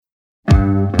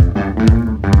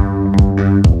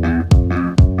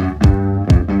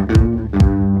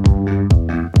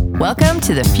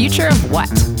to The Future of What?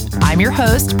 I'm your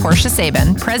host, Portia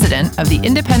Sabin, president of the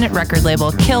independent record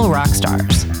label Kill Rock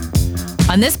Stars.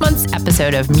 On this month's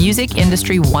episode of Music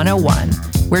Industry 101,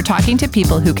 we're talking to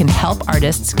people who can help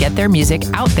artists get their music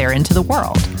out there into the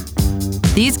world.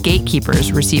 These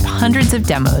gatekeepers receive hundreds of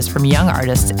demos from young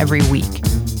artists every week.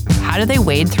 How do they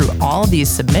wade through all these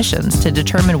submissions to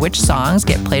determine which songs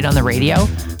get played on the radio,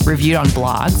 reviewed on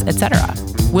blogs, etc.?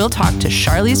 We'll talk to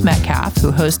Sharlese Metcalf, who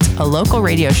hosts a local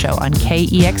radio show on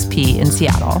KEXP in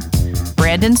Seattle,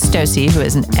 Brandon Stosuy, who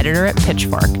is an editor at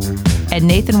Pitchfork, and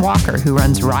Nathan Walker, who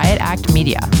runs Riot Act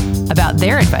Media, about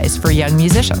their advice for young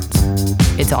musicians.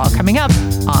 It's all coming up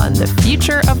on The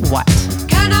Future of What?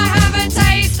 Can I have a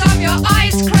taste of your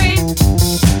ice cream?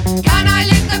 Can I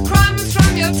lick the crumbs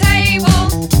from your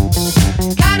table?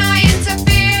 Can I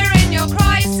interfere in your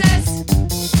crisis?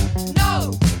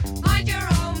 No. Mind your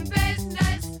own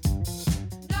business.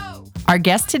 No. Our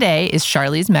guest today is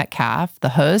Sharlese Metcalf, the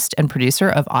host and producer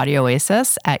of Audio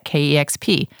Oasis at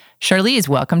KEXP. Sharlese,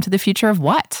 welcome to The Future of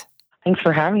What? Thanks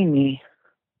for having me.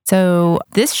 So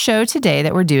this show today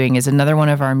that we're doing is another one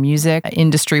of our Music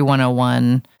Industry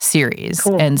 101 series.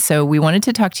 Cool. And so we wanted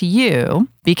to talk to you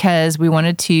because we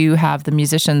wanted to have the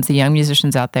musicians, the young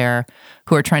musicians out there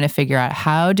who are trying to figure out,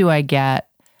 how do I get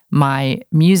my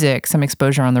music some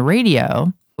exposure on the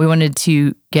radio? We wanted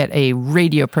to get a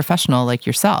radio professional like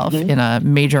yourself in a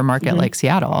major market like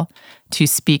Seattle to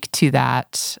speak to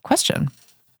that question.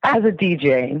 As a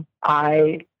DJ,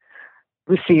 I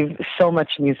receive so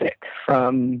much music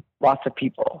from lots of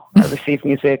people. I receive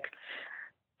music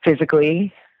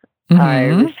physically. I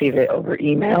receive it over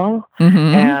email.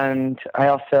 And I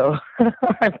also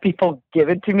have people give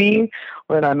it to me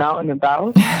when I'm out and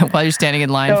about. While you're standing in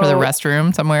line for the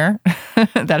restroom somewhere.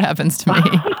 That happens to me.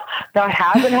 That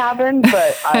hasn't happened,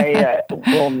 but I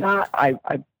will not.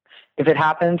 If it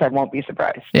happens, I won't be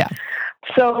surprised. Yeah.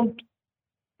 So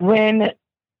when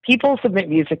people submit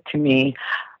music to me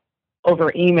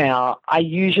over email, I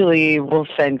usually will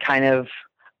send kind of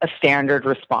a standard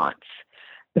response.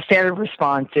 The standard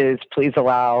response is, please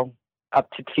allow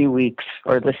up to 2 weeks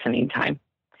for listening time.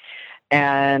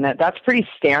 And that's pretty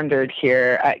standard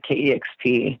here at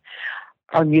KEXP.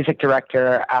 Our music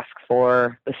director asks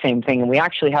for the same thing. And we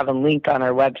actually have a link on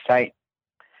our website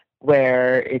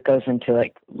where it goes into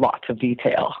like lots of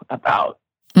detail about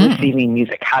receiving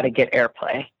music, how to get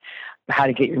airplay, how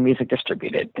to get your music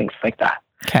distributed, things like that.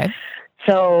 Okay.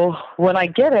 So when I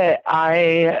get it,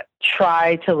 I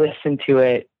try to listen to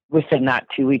it within that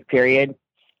 2 week period.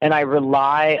 And I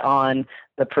rely on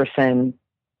the person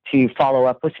to follow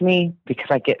up with me because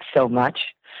I get so much.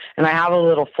 And I have a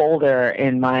little folder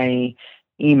in my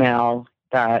email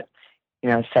that,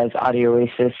 says Audio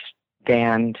Oasis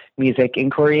band music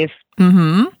inquiries.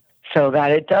 So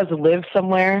that it does live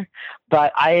somewhere.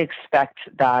 But I expect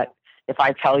that if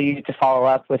I tell you to follow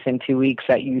up within 2 weeks,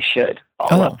 that you should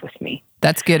follow up with me.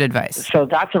 That's good advice. So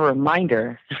that's a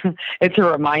reminder. It's a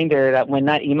reminder that when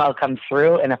that email comes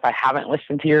through, and if I haven't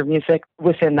listened to your music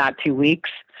within that 2 weeks,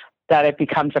 that it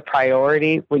becomes a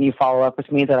priority when you follow up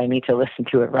with me, that I need to listen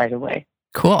to it right away.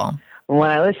 Cool. When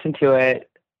I listen to it,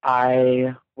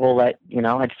 I will I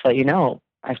just let you know.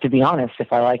 I have to be honest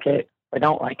if I like it or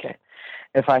don't like it.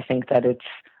 If I think that it's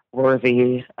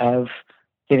worthy of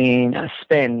getting a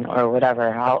spin or whatever,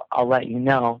 I'll let you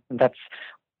know. That's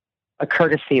a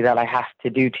courtesy that I have to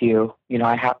do to you.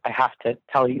 I have to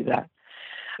tell you that.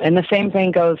 And the same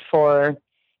thing goes for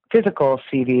physical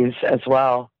CDs as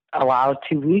well. Allow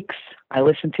 2 weeks. I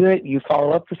listen to it. You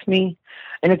follow up with me.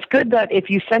 And it's good that if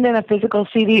you send in a physical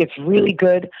CD, it's really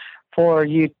good for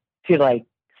you to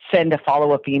send a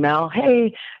follow-up email.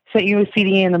 Hey, sent you a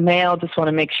CD in the mail. Just want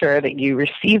to make sure that you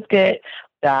received it,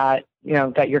 that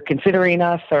that you're considering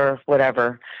us or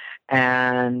whatever.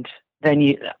 And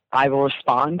then I will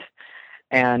respond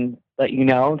and let you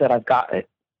know that I've got it.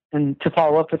 And to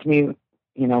follow up with me,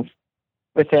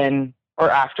 within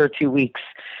or after 2 weeks.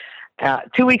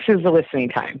 2 weeks is the listening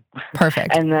time.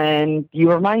 Perfect. And then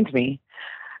you remind me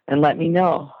and let me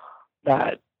know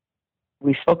that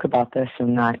we spoke about this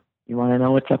and that you want to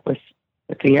know what's up with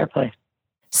the airplay.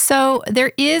 So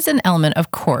there is an element,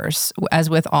 of course, as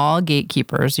with all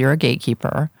gatekeepers, you're a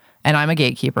gatekeeper, and I'm a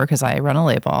gatekeeper because I run a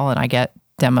label and I get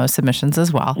demo submissions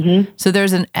as well. So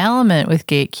there's an element with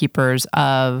gatekeepers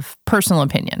of personal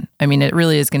opinion. I mean, it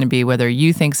really is going to be whether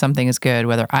you think something is good,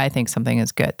 whether I think something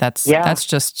is good. That's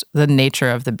just the nature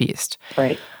of the beast.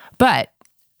 Right. But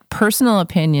personal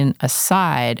opinion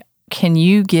aside, can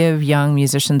you give young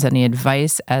musicians any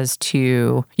advice as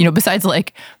to, besides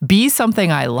be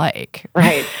something I like?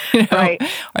 Right. Right.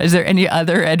 Is there any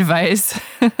other advice?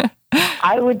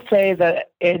 I would say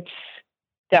that it's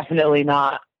definitely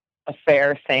not a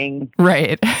fair thing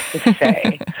Right. to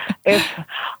say.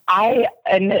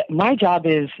 And my job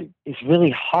is really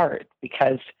hard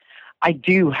because I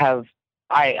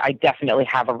definitely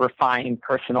have a refined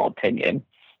personal opinion.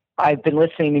 I've been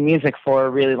listening to music for a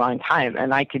really long time,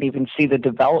 and I can even see the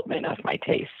development of my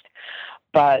taste.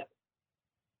 But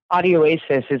Audio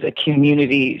Oasis is a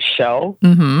community show,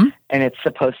 Mm-hmm. and it's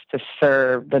supposed to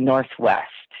serve the Northwest.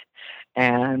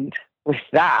 And with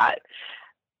that,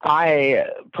 I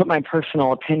put my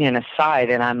personal opinion aside,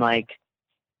 and I'm like,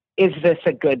 is this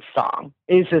a good song?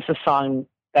 Is this a song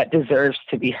that deserves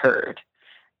to be heard?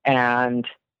 And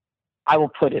I will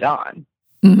put it on.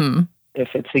 Mm-hmm. If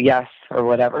it's a yes or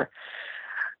whatever.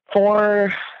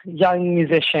 For young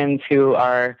musicians who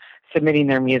are submitting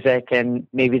their music and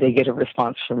maybe they get a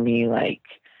response from me like,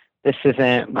 this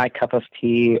isn't my cup of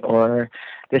tea, or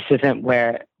this isn't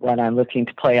what I'm looking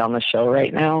to play on the show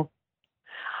right now.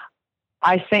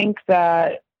 I think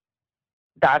that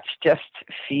that's just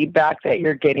feedback that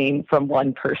you're getting from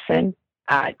one person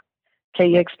at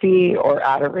KEXP or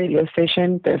at a radio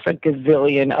station. There's a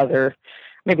gazillion other,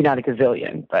 maybe not a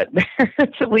gazillion, but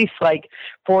there's at least like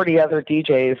 40 other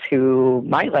DJs who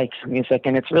might like your music.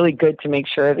 And it's really good to make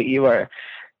sure that you are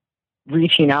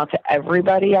reaching out to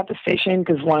everybody at the station,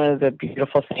 because one of the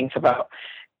beautiful things about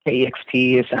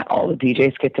KEXP is that all the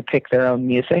DJs get to pick their own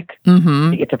music.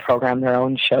 Mm-hmm. They get to program their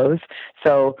own shows.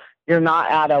 So you're not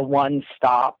at a one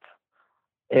stop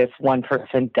if one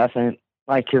person doesn't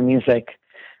like your music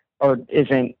or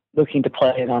isn't looking to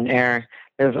play it on air.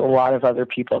 There's a lot of other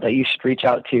people that you should reach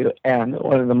out to. And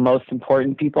one of the most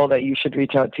important people that you should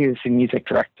reach out to is the music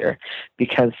director,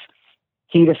 because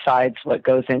he decides what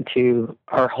goes into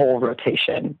our whole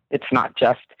rotation. It's not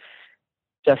just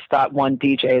that one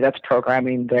DJ that's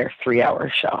programming their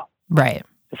 3-hour show. Right.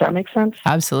 Does that make sense?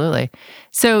 Absolutely.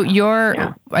 So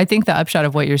I think the upshot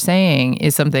of what you're saying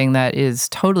is something that is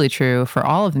totally true for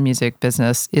all of the music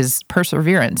business is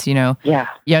perseverance. Yeah.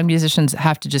 Young musicians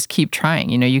have to just keep trying.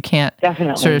 You can't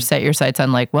Definitely sort of set your sights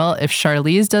on like, well, if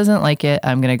Sharlese doesn't like it,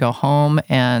 I'm going to go home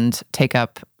and take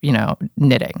up,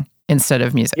 knitting instead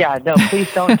of music. Yeah, no,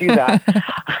 please don't do that.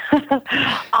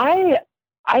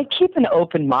 I keep an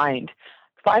open mind.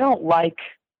 If I don't like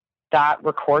that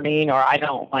recording or I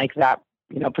don't like that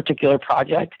particular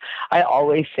project, I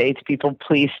always say to people,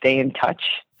 please stay in touch.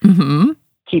 Mm-hmm.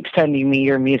 Keep sending me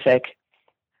your music.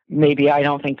 Maybe I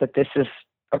don't think that this is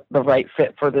the right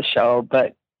fit for the show,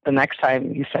 but the next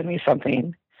time you send me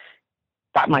something,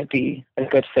 that might be a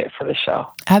good fit for the show.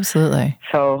 Absolutely.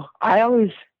 So I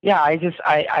always,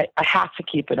 I have to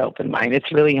keep an open mind.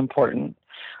 It's really important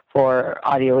for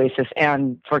Audio Oasis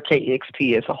and for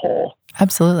KEXP as a whole.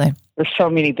 Absolutely. There's so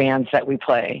many bands that we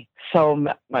play, so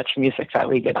much music that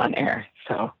we get on air.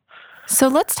 So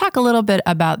let's talk a little bit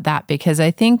about that, because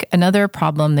I think another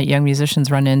problem that young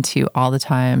musicians run into all the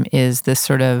time is this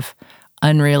sort of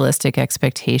unrealistic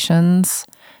expectations.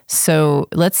 So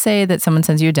let's say that someone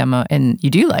sends you a demo and you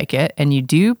do like it and you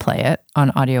do play it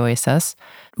on Audio Oasis.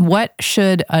 What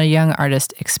should a young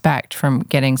artist expect from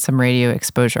getting some radio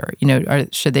exposure?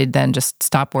 Should they then just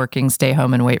stop working, stay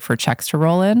home, and wait for checks to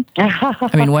roll in? I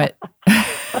mean,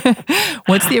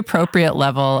 what's the appropriate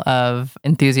level of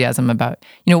enthusiasm about,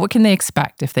 what can they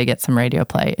expect if they get some radio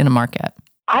play in a market?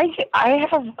 I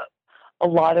have a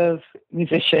lot of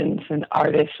musicians and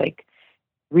artists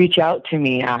reach out to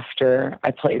me after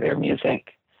I play their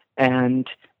music and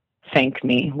thank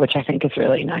me, which I think is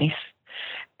really nice.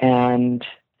 And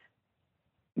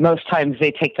most times they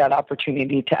take that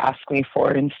opportunity to ask me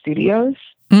for it in studios.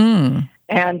 Mm.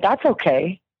 And that's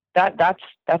okay.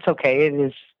 That's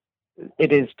okay.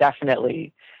 It is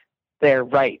definitely their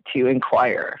right to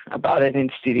inquire about it in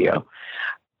studio.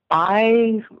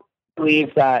 I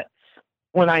believe that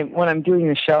when I'm doing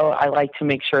the show, I like to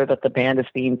make sure that the band is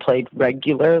being played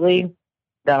regularly,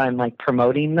 that I'm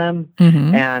promoting them,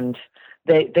 mm-hmm. and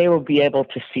they will be able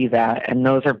to see that. And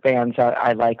those are bands that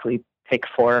I likely pick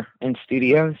for in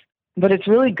studios. But it's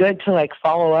really good to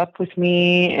follow up with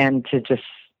me and to just,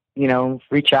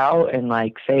 reach out and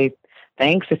say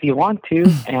thanks if you want to.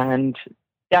 And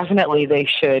definitely they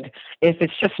should, if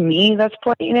it's just me that's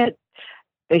playing it,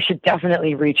 they should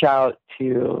definitely reach out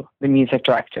to the music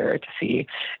director to see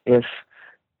if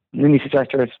the music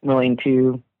director is willing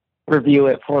to review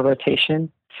it for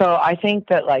rotation. So I think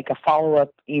that a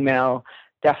follow-up email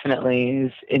definitely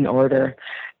is in order.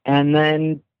 And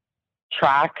then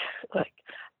track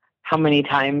how many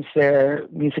times their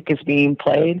music is being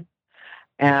played.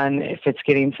 And if it's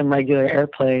getting some regular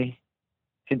airplay,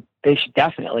 they should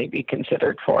definitely be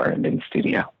considered for it in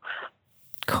studio.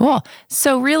 Cool.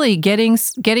 So really getting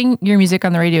your music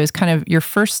on the radio is kind of your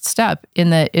first step in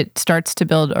that it starts to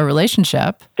build a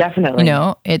relationship. Definitely.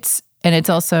 It's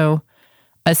also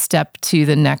a step to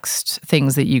the next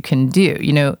things that you can do.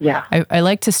 Yeah. I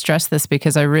like to stress this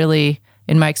because I really,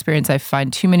 in my experience, I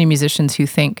find too many musicians who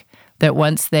think that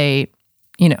once they,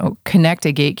 connect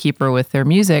a gatekeeper with their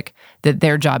music, that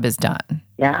their job is done.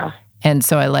 Yeah. And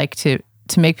so I like to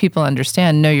make people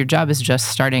understand, no, your job is just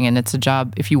starting, and it's a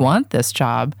job. If you want this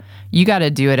job, you got to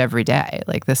do it every day.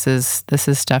 Like this is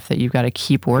stuff that you've got to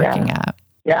keep working at.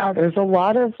 Yeah, there's a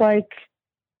lot of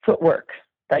footwork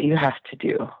that you have to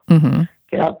do. Mm-hmm.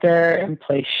 Get out there and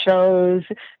play shows.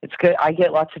 It's good. I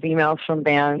get lots of emails from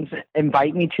bands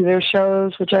invite me to their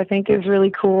shows, which I think is really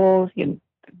cool. You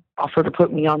offer to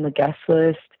put me on the guest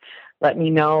list. Let me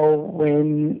know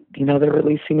when, they're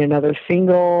releasing another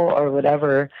single or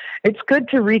whatever. It's good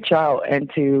to reach out and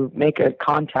to make a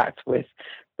contact with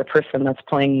the person that's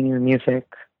playing your music.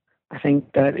 I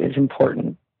think that is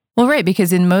important. Well, right,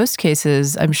 because in most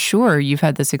cases, I'm sure you've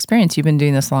had this experience, you've been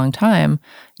doing this a long time,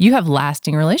 you have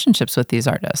lasting relationships with these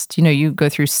artists. You go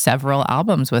through several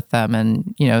albums with them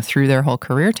and, through their whole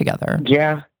career together.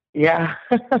 Yeah,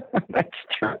 that's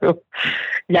true.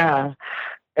 Yeah.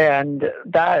 And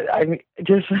that,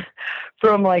 just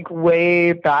from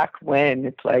way back when,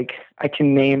 it's I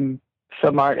can name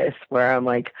some artists where I'm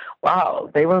wow,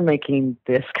 they were making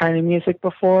this kind of music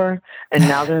before, and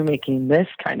now they're making this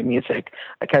kind of music.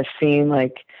 I've seen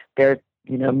their,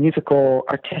 musical,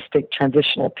 artistic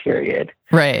transitional period.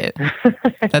 Right.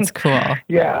 That's cool.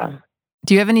 Yeah.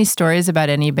 Do you have any stories about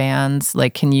any bands?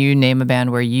 Can you name a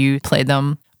band where you played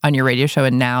them on your radio show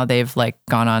and now they've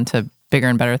gone on to bigger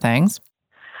and better things?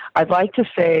 I'd like to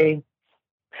say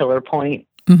Pillar Point.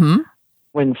 Mm-hmm.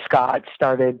 When Scott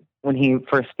started, when he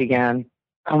first began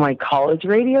on my college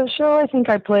radio show, I think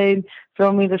I played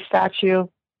Throw Me the Statue.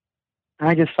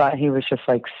 I just thought he was just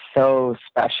so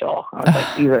special. I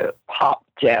was these are pop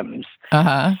gems.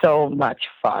 Uh-huh. So much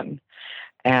fun.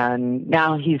 And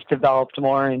now he's developed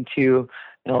more into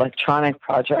an electronic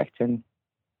project, and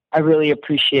I really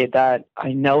appreciate that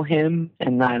I know him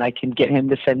and that I can get him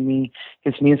to send me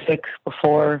his music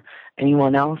before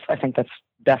anyone else. I think that's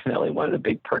definitely one of the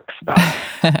big perks about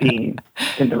being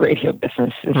in the radio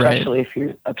business, especially if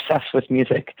you're obsessed with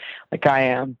music like I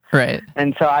am. Right.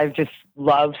 And so I've just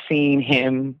loved seeing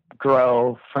him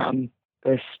grow from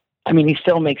this. I mean, he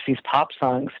still makes these pop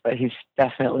songs, but he's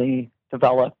definitely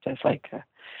developed as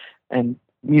a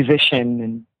musician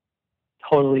and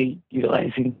totally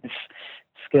utilizing his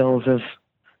skills of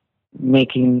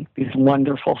making these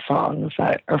wonderful songs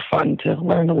that are fun to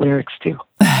learn the lyrics to.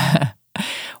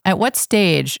 At what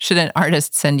stage should an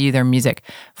artist send you their music?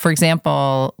 For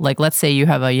example, let's say you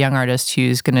have a young artist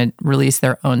who's going to release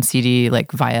their own CD,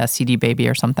 via CD Baby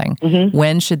or something. Mm-hmm.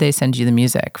 When should they send you the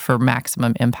music for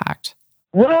maximum impact?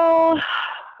 Well,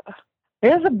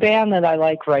 there's a band that I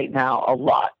like right now a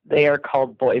lot. They are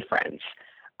called Boyfriends.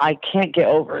 I can't get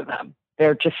over them.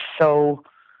 They're just so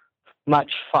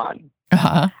much fun.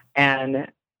 Uh-huh. And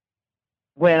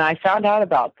when I found out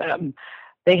about them,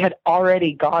 they had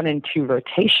already gone into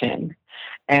rotation,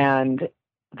 and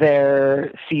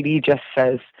their CD just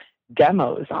says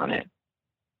demos on it.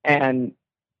 And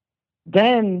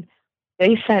then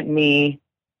they sent me,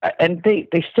 and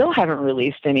they still haven't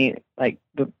released any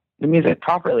the music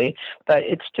properly, but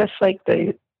it's just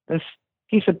this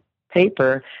piece of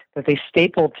paper that they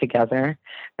stapled together,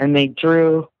 and they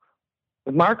drew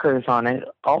with markers on it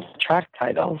all the track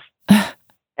titles,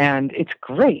 and it's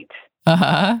great.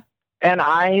 Uh-huh. And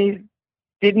I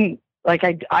didn't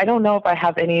I don't know if I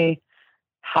have any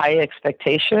high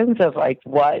expectations of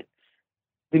what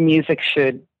the music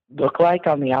should look like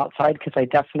on the outside, because I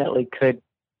definitely could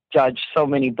judge so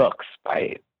many books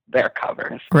by their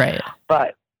covers. Right.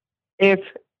 But if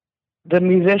the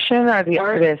musician or the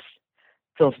artist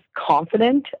feels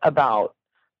confident about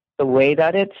the way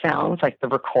that it sounds, the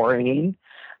recording,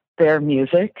 their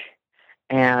music,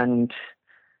 and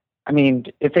I mean,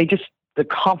 if they just, the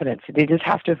confidence, they just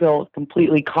have to feel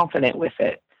completely confident with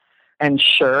it and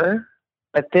sure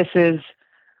that this is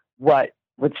what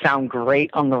would sound great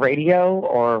on the radio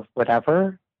or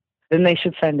whatever, then they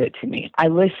should send it to me. I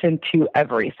listen to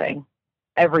everything.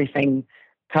 Everything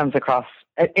comes across,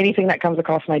 anything that comes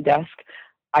across my desk,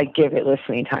 I give it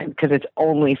listening time because it's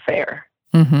only fair.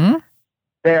 Mm-hmm.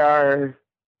 There are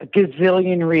a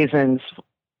gazillion reasons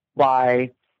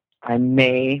why I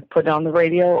may put it on the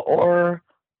radio or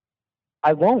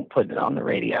I won't put it on the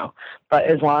radio. But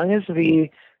as long as the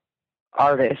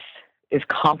artist is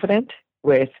confident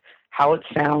with how it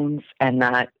sounds and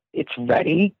that it's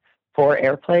ready for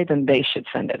airplay, then they should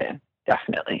send it in.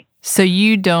 definitely. So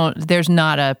there's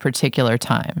not a particular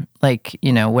time, like,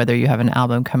 whether you have an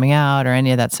album coming out or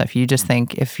any of that stuff. You just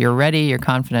think if you're ready, you're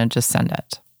confident, just send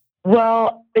it.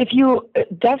 Well, if you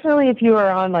are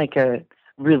on like a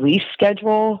release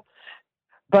schedule,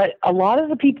 but a lot of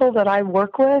the people that I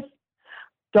work with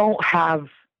don't have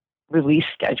release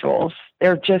schedules.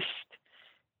 They're just,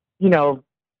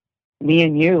 me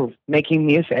and you making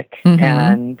music,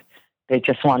 and they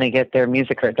just want to get their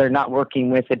music heard. They're not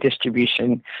working with a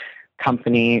distribution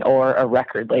company or a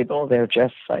record label. They're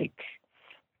just like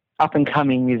up and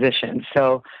coming musicians.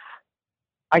 So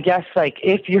I guess like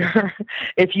if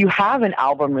you have an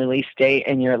album release date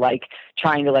and you're like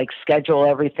trying to like schedule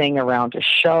everything around a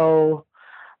show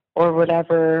or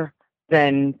whatever,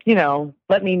 then,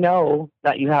 let me know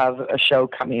that you have a show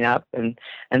coming up and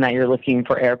that you're looking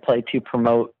for airplay to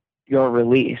promote your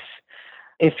release.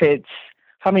 If it's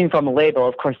coming from a label,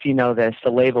 of course, this,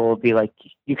 the label will be like,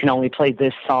 you can only play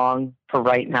this song for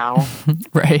right now.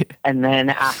 Right. And then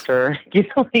after,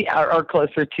 or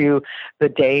closer to the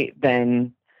date,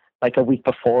 then like a week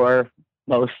before,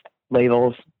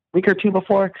 week or two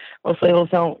before, most labels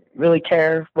don't really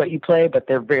care what you play, but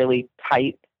they're really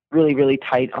tight, really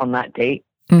tight on that date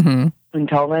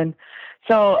until then.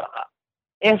 So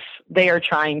if they are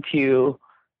trying to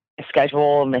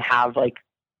schedule and they have like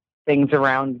things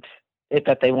around it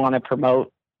that they want to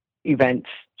promote, events,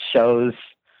 shows,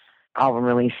 album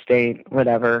release date,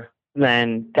 whatever,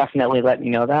 then definitely let me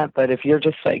know that. But if you're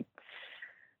just like,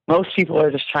 most people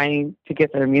are just trying to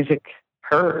get their music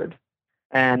heard,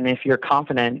 and if you're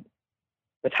confident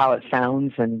with how it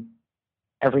sounds and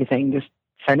everything, just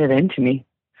send it in to me.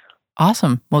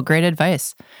 Awesome. Well, great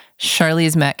advice.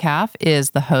 Sharlese Metcalf is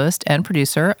the host and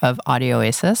producer of Audio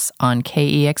Oasis on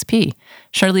KEXP.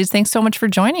 Sharlese, thanks so much for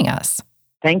joining us.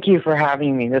 Thank you for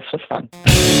having me. This was fun.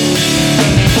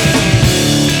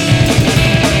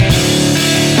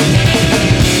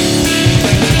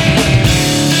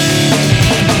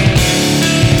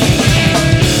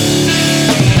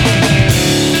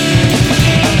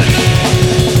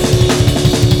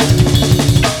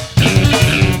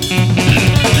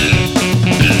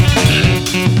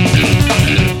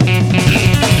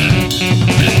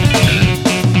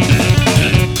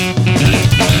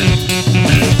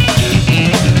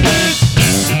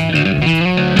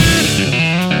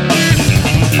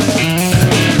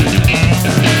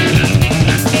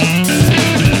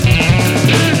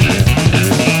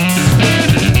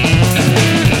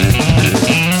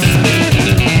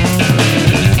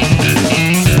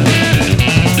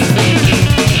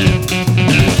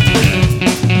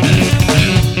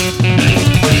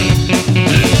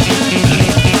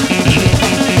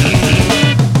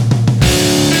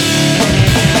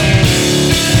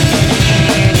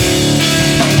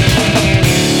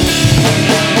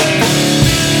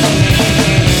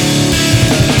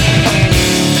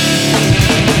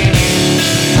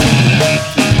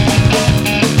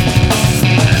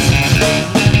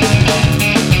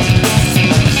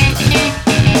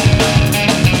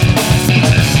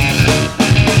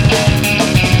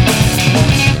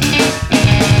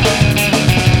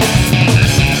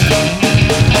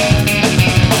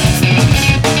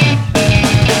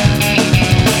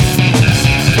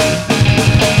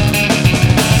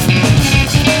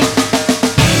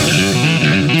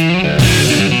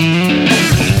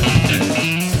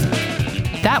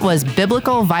 Was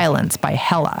Biblical Violence by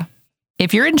Hella.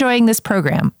 If you're enjoying this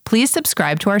program, please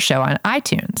subscribe to our show on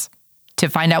iTunes. To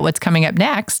find out what's coming up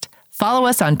next, follow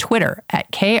us on Twitter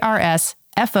at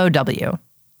KRSFOW.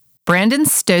 Brandon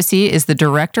Stosuy is the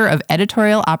Director of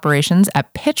Editorial Operations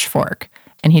at Pitchfork,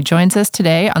 and he joins us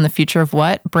today on The Future of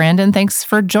What. Brandon, thanks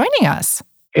for joining us.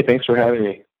 Hey, thanks for having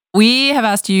me. We have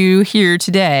asked you here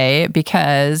today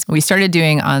because we started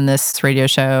doing on this radio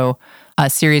show a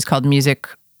series called Music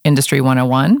Industry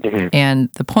 101. And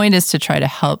the point is to try to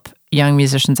help young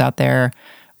musicians out there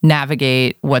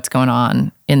navigate what's going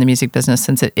on in the music business,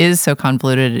 since it is so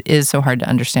convoluted, it is so hard to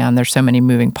understand. There's so many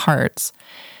moving parts.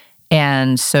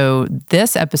 And so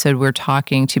this episode, we're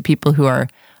talking to people who are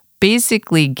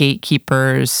basically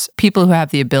gatekeepers, people who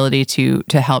have the ability to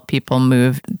help people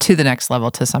move to the next level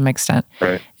to some extent.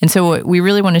 Right. And so we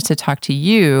really wanted to talk to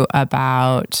you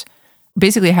about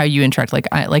basically how you interact.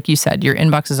 Like you said, your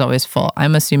inbox is always full.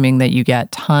 I'm assuming that you get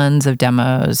tons of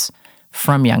demos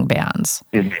from young bands.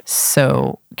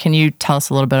 So can you tell us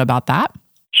a little bit about that?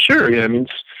 Sure. Yeah. I mean,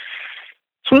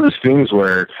 it's one of those things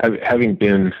where having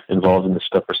been involved in this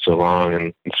stuff for so long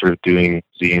and sort of doing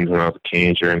zines when I was a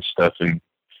teenager and stuff, and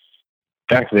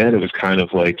back then it was kind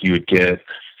of like you would get,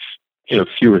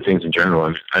 fewer things in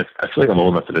general. I feel like I'm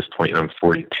old enough at this point, and I'm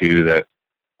 42, that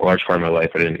a large part of my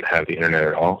life, I didn't have the internet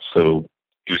at all. So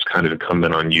it was kind of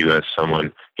incumbent on you as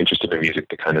someone interested in music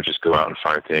to kind of just go out and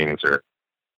find things, or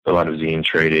a lot of zine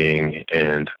trading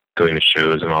and going to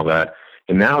shows and all that.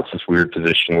 And now it's this weird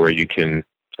position where you can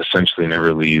essentially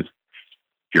never leave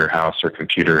your house or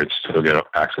computer and still get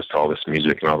access to all this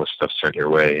music and all this stuff sent your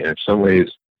way. And in some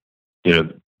ways,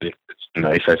 it's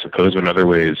nice, I suppose, but in other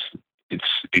ways,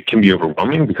 it can be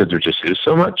overwhelming because there just is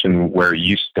so much, and where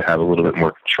you used to have a little bit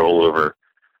more control over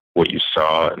what you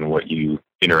saw and what you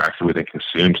interacted with and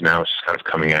consumed, now it's just kind of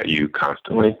coming at you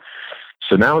constantly.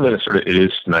 So now that it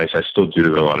is nice, I still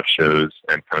do a lot of shows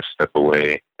and kind of step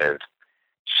away and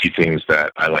see things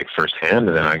that I like firsthand,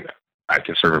 and then I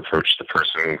can sort of approach the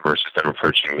person versus them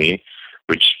approaching me,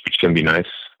 which can be nice.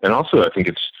 And also, I think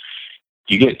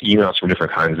you get emails from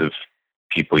different kinds of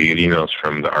people. You get emails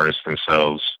from the artists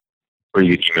themselves, or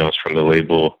you get emails from the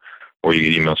label, or you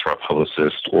get emails from a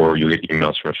publicist, or you get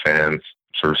emails from fans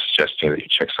sort of suggesting that you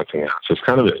check something out. So it's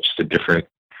kind of just a different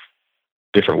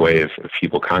way of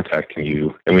people contacting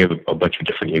you. And we have a bunch of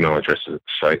different email addresses at the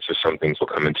site. So some things will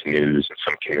come into news, and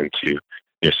some came into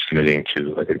submitting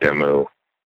to like a demo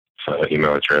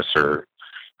email address, or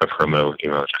a promo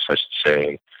email address, I should say.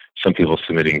 And some people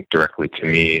submitting directly to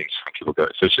me, and some people go.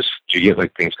 So it's just, you get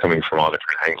like things coming from all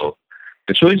different angles.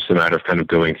 It's really just a matter of kind of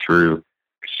going through and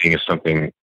seeing if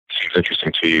something seems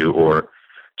interesting to you or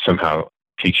somehow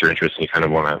piques your interest, and you kind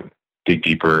of want to dig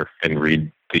deeper and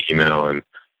read the email and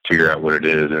figure out what it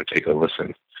is and take a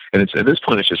listen. And at this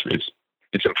point,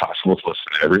 it's impossible to listen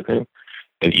to everything.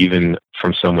 And even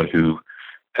from someone who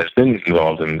has been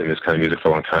involved in this kind of music for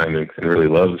a long time and really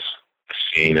loves the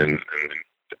scene and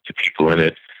the people in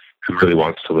it, who really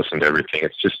wants to listen to everything,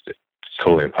 it's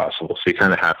totally impossible. So you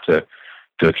kind of have to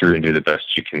go through and do the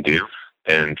best you can do,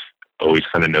 and always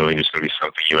kind of knowing there's going to be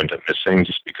something you end up missing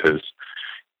just because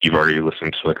you've already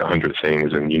listened to like 100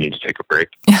 things and you need to take a break.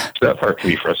 So that part can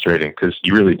be frustrating because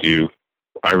you do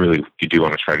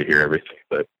want to try to hear everything,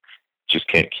 but just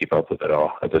can't keep up with it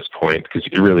all at this point, because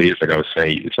it really is, like I was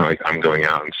saying, it's not like I'm going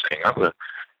out and saying I'm going to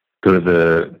go to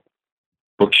the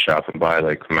bookshop and buy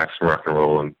like Maximum Rock and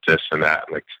Roll and this and that,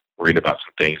 and like read about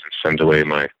some things and send away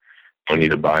my money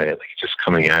to buy it. Like, it's just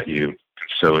coming at you. And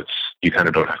so you kind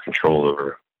of don't have control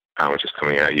over how much is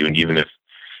coming at you. And even if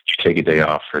you take a day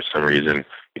off for some reason,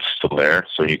 it's still there.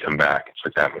 So when you come back, it's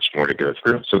like that much more to go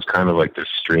through. So it's kind of like this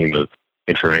stream of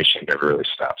information never really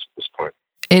stops at this point.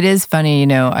 It is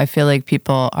funny, I feel like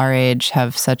people our age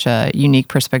have such a unique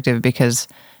perspective because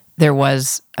there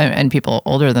was, and people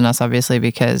older than us, obviously,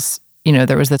 because,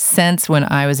 there was the sense when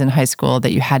I was in high school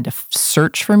that you had to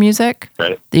search for music,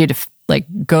 right? That you had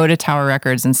to go to Tower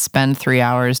Records and spend 3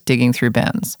 hours digging through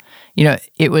bins.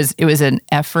 It was an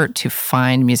effort to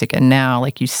find music. And now,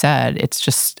 like you said,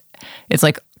 it's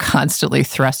like constantly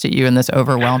thrust at you in this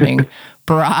overwhelming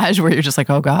barrage where you're just like,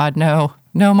 oh God, no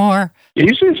more.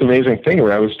 Usually it's an amazing thing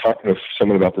where I was talking to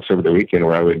someone about this over the weekend,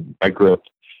 where I grew up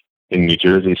in New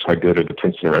Jersey, so I'd go to the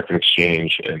Princeton Record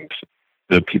Exchange, and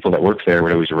the people that worked there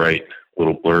would always write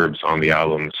little blurbs on the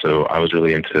album. So I was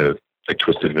really into like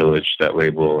Twisted Village, that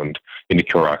label, and into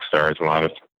Kill Rock Stars, and a lot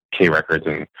of K Records,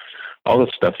 and all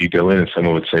this stuff. You go in and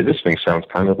someone would say, this thing sounds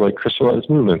kind of like Crystallized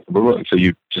Movement, blah, blah. And so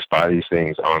you just buy these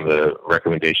things on the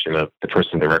recommendation of the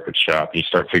person in the record shop. You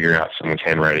start figuring out someone's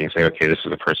handwriting and saying, okay, this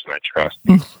is the person I trust.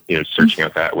 Searching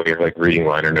out that way, or like reading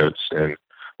liner notes and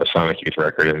a Sonic Youth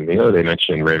record, and they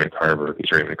mentioned Raymond Carver.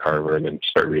 He's Raymond Carver, and then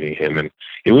start reading him. And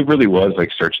it really was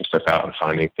like searching stuff out and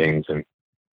finding things. And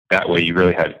that way you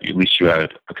really had, at least you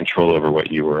had a control over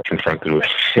what you were confronted with.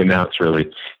 And now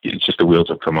it's just the wheels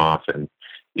have come off, and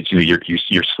it's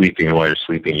you're sleeping, and while you're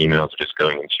sleeping, emails are just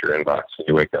going into your inbox, and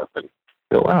you wake up and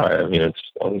go, wow, it's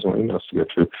all these more emails to go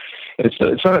through. And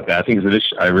it's not a bad thing,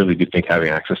 because I really do think having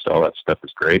access to all that stuff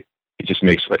is great. It just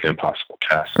makes it like an impossible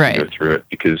task to go through it,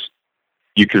 because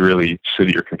you could really sit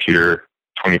at your computer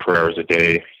 24 hours a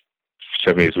day,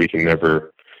 7 days a week, and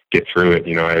never get through it.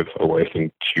 I have a wife and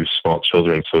 2 small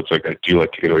children, so it's like I do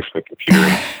like to get away from the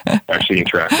computer and actually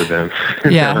interact with them.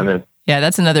 Yeah. Yeah,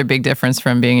 that's another big difference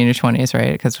from being in your 20s,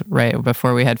 right? Because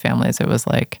before we had families, it was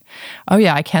like, oh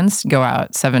yeah, I can go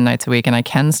out 7 nights a week, and I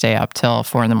can stay up till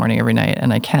 4 a.m. every night,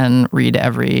 and I can read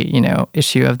every,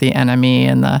 issue of the NME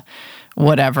and the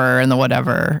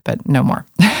whatever, but no more.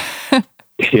 Yeah,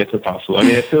 it's impossible.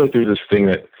 I feel like there's this thing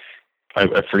that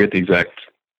I forget the exact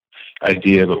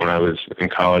idea, but when I was in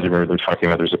college, I remember them talking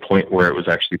about there's a point where it was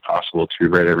actually possible to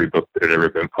read every book that had ever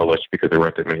been published, because there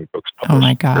weren't that many books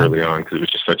published early on, because it was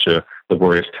just such a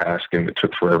laborious task, and it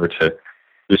took forever it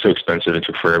was so expensive, it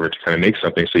took forever to kind of make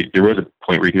something. So there was a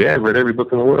point where you could, I've read every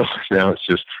book in the world. Now it's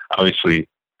just, obviously,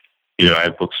 I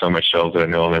have books on my shelves that I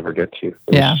know I'll never get to.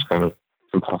 It's just kind of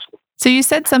impossible. So you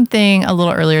said something a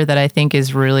little earlier that I think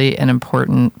is really an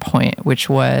important point, which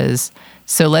was,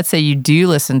 so let's say you do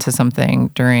listen to something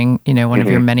during, one of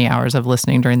your many hours of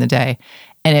listening during the day,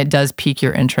 and it does pique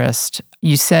your interest.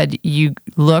 You said you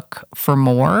look for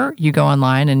more, you go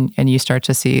online and you start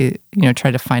to see, try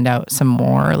to find out some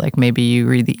more, like maybe you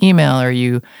read the email or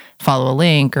you follow a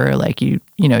link or like you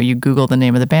Google the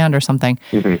name of the band or something.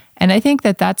 And I think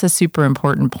that that's a super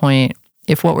important point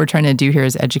if what we're trying to do here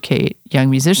is educate young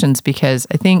musicians, because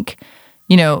I think,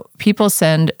 people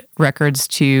send records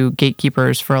to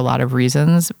gatekeepers for a lot of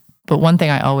reasons. But one thing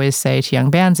I always say to young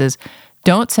bands is,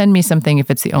 don't send me something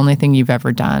if it's the only thing you've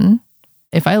ever done.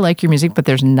 If I like your music, but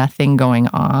there's nothing going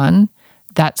on,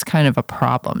 that's kind of a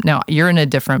problem. Now, you're in a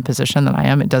different position than I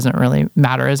am. It doesn't really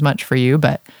matter as much for you,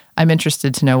 but I'm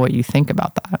interested to know what you think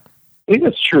about that. I think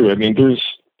that's true. I mean, there's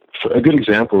a good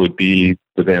example would be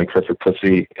the band Perfect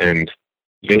Pussy, and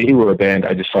they were a band,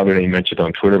 I just saw their name mentioned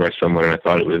on Twitter by someone, and I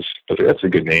thought that's a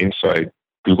good name, so I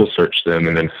Google searched them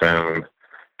and then found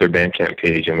their Bandcamp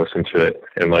page and listened to it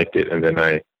and liked it, and then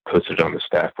I posted it on the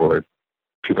staff board.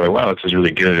 People are like, wow, this is really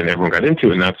good, and everyone got into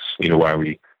it, and that's why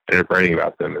we ended up writing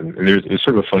about them. And there's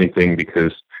sort of a funny thing,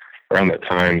 because around that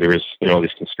time there was all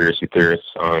these conspiracy theorists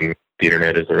on the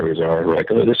internet, as there always are, who are like,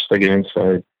 oh, this is like an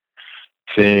inside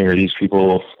thing, or these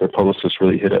people, their publicists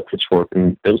really hit up Pitchfork,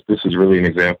 and this is really an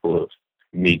example of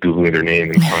me Googling their name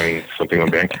and finding something on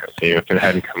Bandcamp. If it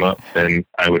hadn't come up, then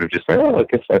I would have just like, oh, I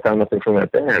guess I found nothing from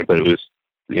that band. But it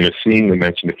was, seeing them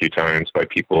mentioned a few times by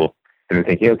people and then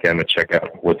thinking, okay, I'm going to check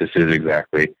out what this is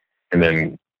exactly. And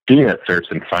then doing that search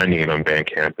and finding it on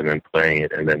Bandcamp and then playing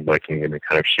it and then liking it and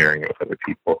kind of sharing it with other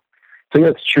people. So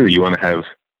that's true. You want to have,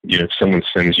 if someone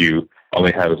sends you, all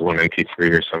they have is one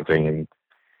MP3 or something, and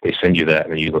they send you that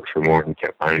and then you look for more and you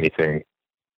can't find anything,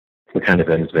 it kind of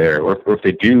ends there. Or if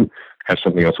they do have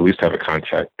something else, at least have a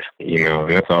contact email.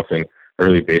 And that's often a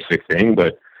really basic thing,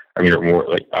 but I mean, or more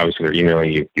like, obviously they're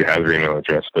emailing you, you have their email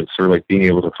address, but sort of like being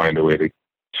able to find a way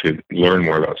to learn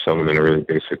more about someone in a really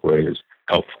basic way is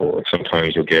helpful. Like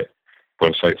sometimes you'll get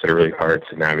websites that are really hard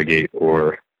to navigate,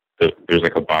 or there's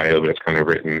like a bio, but it's kind of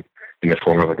written in the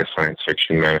form of like a science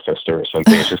fiction manifesto or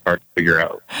something. It's just hard to figure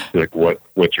out like what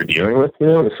you're dealing with,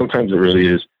 And sometimes it really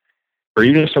is, or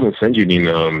even if someone sends you an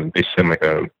email and they send like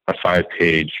a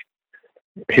 5-page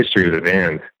history of the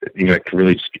band, it can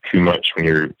really just be too much when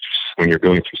you're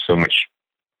going through so much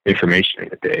information in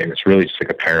a day, and it's really just like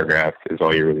a paragraph is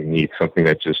all you really need, something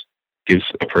that just gives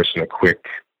a person a quick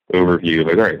overview,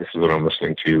 like, all right, this is what I'm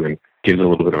listening to, and gives a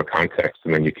little bit of a context,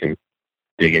 and then you can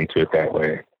dig into it that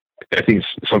way. I think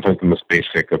sometimes the most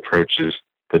basic approach is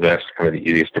the best, kind of the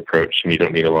easiest approach, and you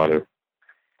don't need a lot of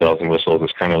bells and whistles.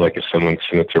 It's kind of like if someone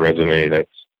submits a resume that's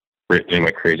written in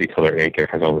like crazy color ink and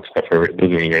has all this stuff over it,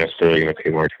 doesn't mean you're necessarily going to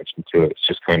pay more attention to it. It's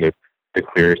just kind of the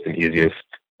clearest and easiest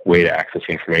way to access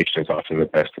information is often the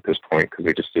best at this point, because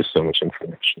there just is so much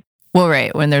information. Well,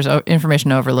 right. When there's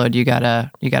information overload, you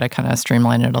gotta kind of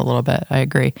streamline it a little bit. I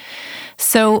agree.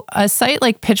 So a site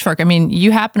like Pitchfork, I mean,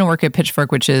 you happen to work at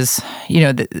Pitchfork, which is,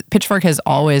 Pitchfork has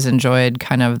always enjoyed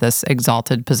kind of this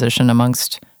exalted position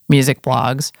amongst music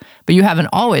blogs, but you haven't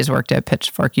always worked at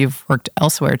Pitchfork. You've worked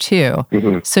elsewhere too.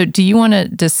 Mm-hmm. So do you want to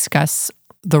discuss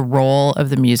the role of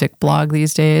the music blog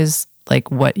these days? Like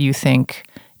what you think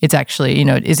it's actually,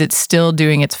 is it still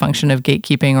doing its function of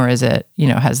gatekeeping, or is it,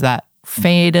 has that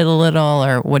faded a little,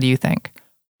 or what do you think?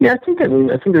 Yeah, I think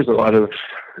there's a lot of,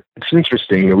 it's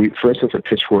interesting. For instance, at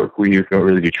Pitchfork, we don't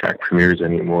really do track premieres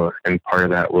anymore. And part of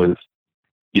that was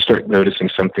you start noticing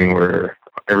something where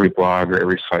every blog or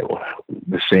every site will,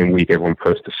 the same week, everyone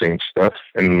posts the same stuff.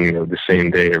 And, the same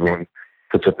day, everyone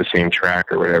puts up the same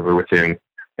track or whatever within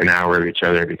an hour of each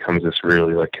other. It becomes this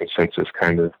really like consensus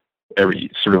kind of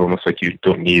sort of almost like you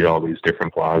don't need all these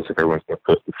different blogs if everyone's going to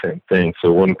post the same thing.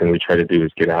 So one thing we try to do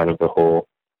is get out of the whole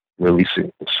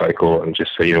releasing cycle and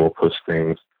just say, we'll post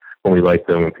things when we like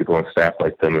them and people on staff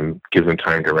like them, and give them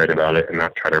time to write about it and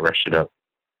not try to rush it up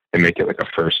and make it like a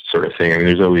first sort of thing. I mean,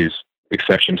 there's always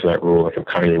exception to that rule. Like if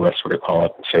Kanye West were to call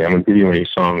up and say, I'm going to give you a new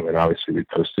song, and obviously we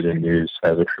post it in news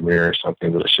as a premiere or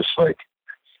something, but it's just like,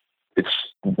 it's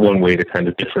one way to kind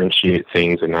of differentiate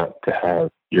things and not to have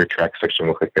your track section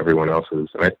look like everyone else's.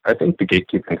 And I think the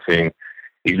gatekeeping thing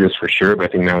exists for sure, but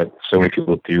I think now that so many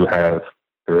people do have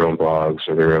their own blogs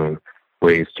or their own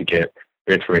ways to get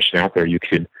their information out there, you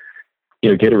could,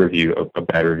 get a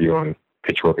bad review on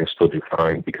Pitchfork and still do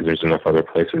fine, because there's enough other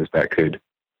places that could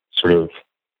sort of,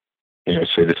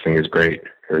 say this thing is great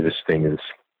or this thing is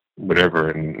whatever.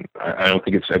 And I don't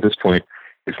think at this point,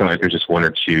 it's not like there's just one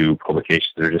or two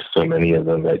publications. There are just so many of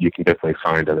them that you can definitely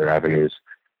find other avenues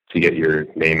to get your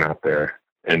name out there.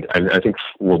 And I think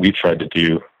what we've tried to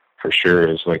do for sure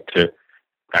is like to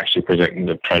actually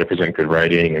try to present good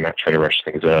writing and not try to rush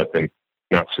things up and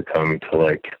not succumb to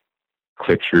like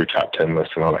click through top 10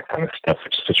 lists and all that kind of stuff.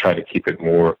 Just to try to keep it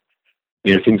more,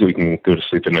 things that we can go to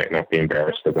sleep at night and not be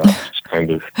embarrassed about. Just kind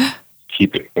of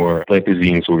keep it more like the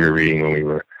zines we were reading when we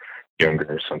were younger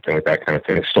or something like that kind of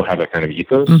thing. And still have that kind of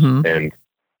ethos and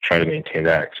try to maintain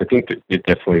that. Because I think that it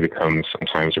definitely becomes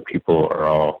sometimes where people are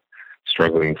all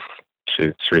struggling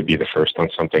to sort of be the first on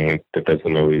something, and that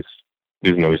isn't always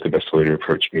the best way to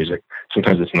approach music.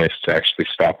 Sometimes it's nice to actually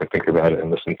stop and think about it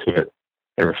and listen to it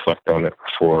and reflect on it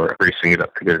before racing it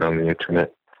up to get it on the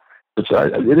internet.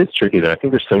 It is tricky though. I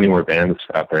think there's so many more bands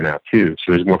out there now too.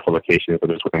 So there's more publications, but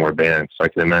there's way more bands. So I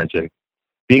can imagine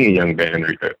being a young band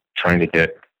or trying to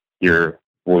get your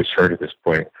voice heard at this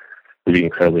point would be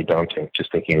incredibly daunting.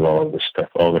 Just thinking of all of this stuff,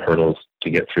 all the hurdles to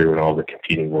get through and all the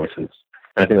competing voices.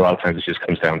 And I think a lot of times it just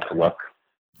comes down to luck.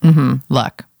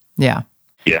 Luck. Yeah.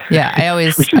 Yeah. Yeah. I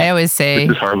always say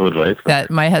that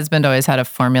my husband always had a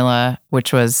formula,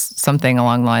 which was something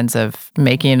along the lines of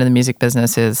making it in the music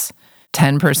business is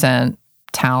 10%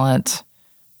 talent,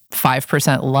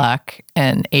 5% luck,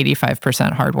 and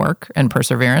 85% hard work and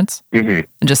perseverance. And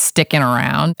just sticking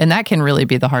around. And that can really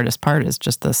be the hardest part, is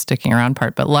just the sticking around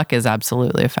part. But luck is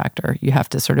absolutely a factor. You have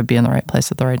to sort of be in the right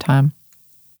place at the right time.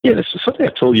 Yeah, this is something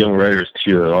I've told young writers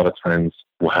too. A lot of times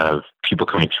we'll have people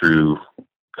coming through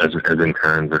as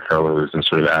interns or fellows and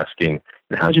sort of asking,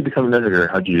 how'd you become an editor?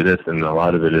 How'd you do this? And a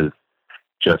lot of it is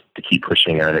just to keep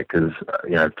pushing at it, because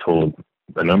I've told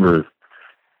a number of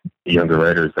younger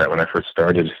writers that when I first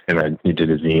started and I did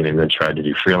a zine and then tried to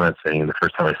do freelancing, and the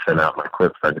first time I sent out my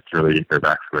clips, I just really didn't hear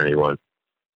back from anyone.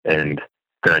 And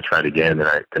then I tried again,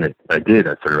 and I did.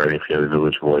 I started writing for the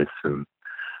Village Voice and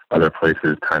other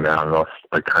places, Time Out, and all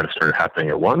like kind of started happening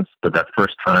at once. But that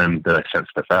first time that I sent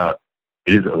stuff out,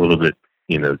 it is a little bit,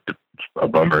 a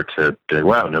bummer to be like,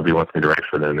 wow, nobody wants me to write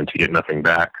for them, and to get nothing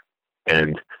back.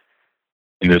 And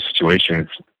in those situations,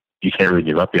 you can't really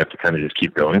give up. You have to kind of just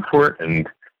keep going for it, and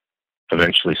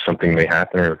eventually something may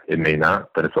happen or it may not.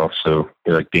 But it's also,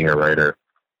 like being a writer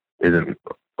isn't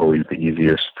always the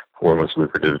easiest or most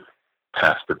lucrative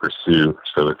task to pursue.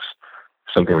 So it's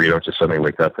something where you don't just suddenly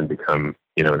wake up and become,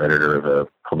 an editor of a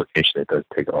publication. It does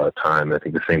take a lot of time. I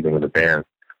think the same thing with a band,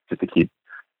 just to keep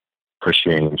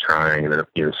pushing and trying. And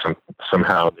then,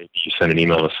 somehow you send an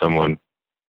email to someone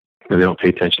and they don't pay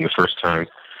attention the first time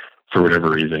for whatever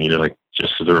reason, like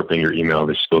just as they're opening your email,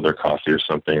 they spill their coffee or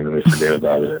something, and then they forget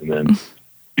about it. And then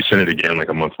you send it again like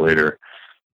a month later,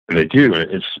 and they do.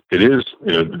 And it is,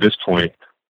 at this point,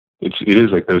 it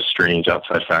is like those strange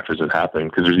outside factors that happen,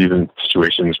 because there's even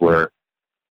situations where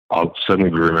I'll suddenly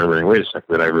be remembering, wait a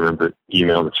second, did I remember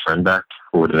email this friend back,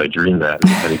 or did I dream that? And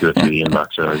then I go through the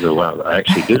inbox and I go, wow, I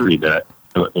actually did read that.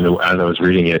 As I was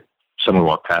reading it, someone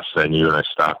walked past that I knew, and I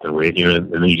stopped and waited,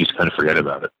 and then you just kind of forget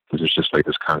about it, because it's just like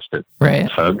this constant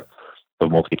tug of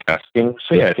multitasking.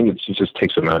 So yeah, I think it just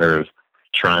takes a matter of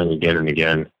trying again and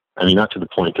again. I mean, not to the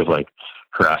point of like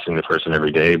harassing the person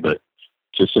every day, but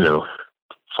just,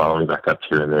 following back up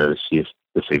here and there to see if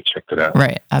they've checked it out.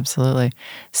 Right. Absolutely.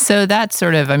 So that's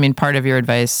sort of, part of your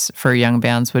advice for young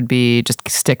bands would be just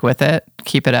stick with it,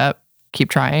 keep it up, keep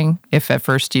trying. If at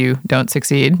first you don't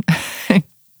succeed,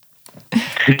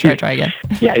 try again.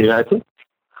 Yeah.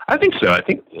 I think so.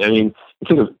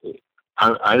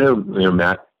 I know,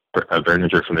 Matt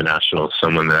Berninger from the National is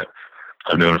someone that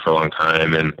I've known for a long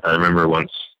time. And I remember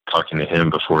once talking to him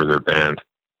before their band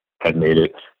had made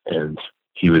it, and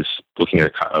he was looking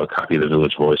at a copy of the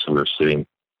Village Voice, and we were sitting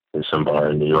in some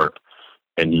bar in New York,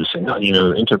 and he was saying,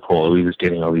 Interpol, he was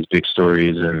getting all these big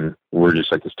stories, and we're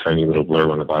just like this tiny little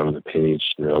blurb on the bottom of the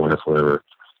page, I wonder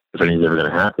if anything's ever going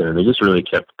to happen. And they just really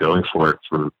kept going for it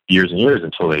for years and years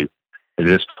until they, at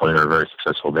this point, are a very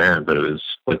successful band. But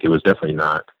it was definitely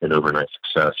not an overnight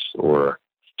success or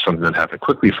something that happened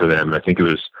quickly for them. I think it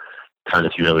was kind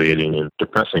of humiliating and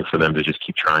depressing for them to just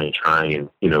keep trying. And,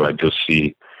 I'd go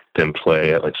see them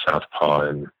play at like Southpaw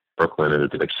in Brooklyn, and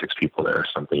there'd be like 6 people there or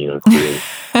something, including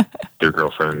their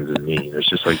girlfriends and me. It's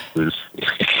just like, it's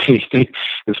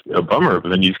a bummer, but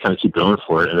then you just kind of keep going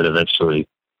for it. And then eventually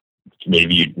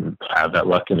maybe you have that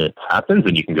luck and it happens,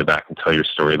 and you can go back and tell your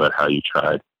story about how you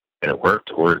tried and it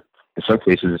worked. Or in some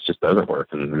cases it just doesn't work.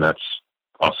 And that's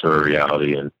also a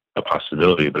reality and a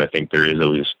possibility. But I think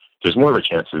there's more of a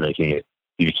chance of making it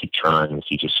if you keep trying. If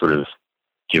you just sort of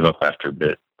give up after a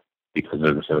bit because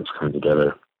everything that's coming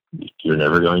together, you're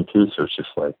never going to. So it's just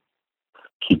like,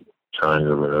 keep trying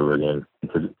over and over again.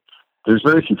 Because there's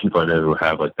very few people I know who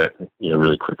have like that,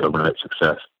 really quick overnight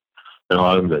success. And a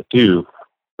lot of them that do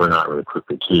burn out really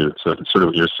quickly too. So it's sort of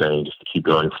what you're saying, just to keep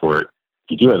going for it.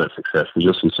 If you do have that success,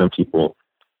 you'll see some people,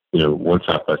 one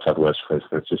South by Southwest, for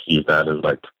instance, just use that as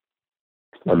like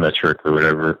a metric or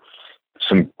whatever.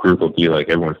 Some group will be like,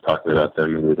 everyone's talking about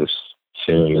them and they're just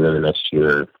singing, and then the next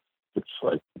year it's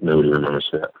like nobody remembers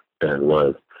who that band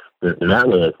was. In that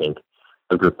way, I think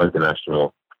a group like the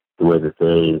National, the way that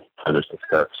they had their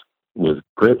success was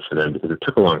great for them because it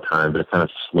took a long time, but it kind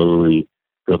of slowly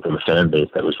built them a fan base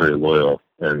that was very loyal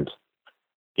and,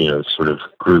 sort of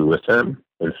grew with them.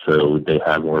 And so they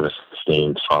had more of a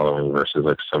sustained following versus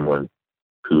like someone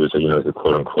who was a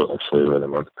quote unquote like flavor of the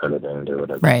month kind of band or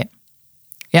whatever. Right.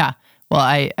 Yeah. Well,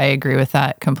 I agree with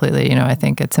that completely. I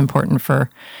think it's important for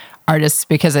artists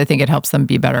because I think it helps them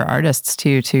be better artists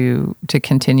too, to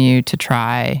continue to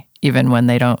try even when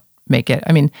they don't make it.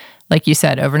 I mean, like you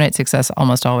said, overnight success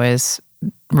almost always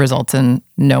results in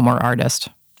no more artist,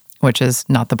 which is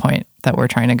not the point that we're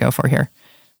trying to go for here.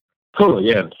 Totally,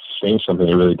 yeah. Change something,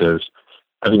 it really does.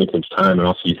 I think it takes time, and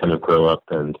also you kind of grow up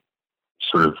and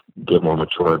sort of get more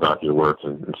mature about your work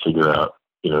and figure out,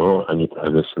 I need to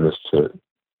have this and this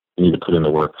I need to put in the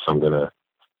work if I'm going to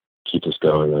keep this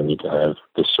going. I need to have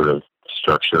this sort of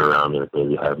structure around it.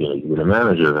 Maybe you get a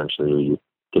manager eventually, or you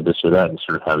get this or that, and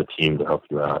sort of have a team to help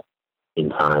you out in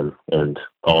time, and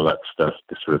all that stuff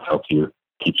to sort of help you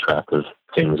keep track of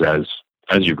things as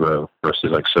you grow, versus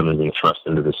like suddenly being thrust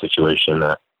into the situation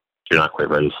that you're not quite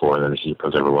ready for, and then it just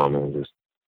becomes overwhelming and just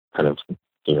kind of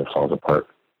falls apart.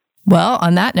 Well,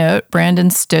 on that note, Brandon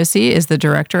Stosuy is the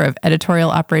Director of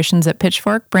Editorial Operations at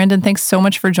Pitchfork. Brandon, thanks so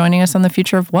much for joining us on The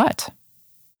Future of What?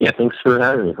 Yeah, thanks for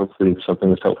having me. Hopefully something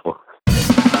was helpful.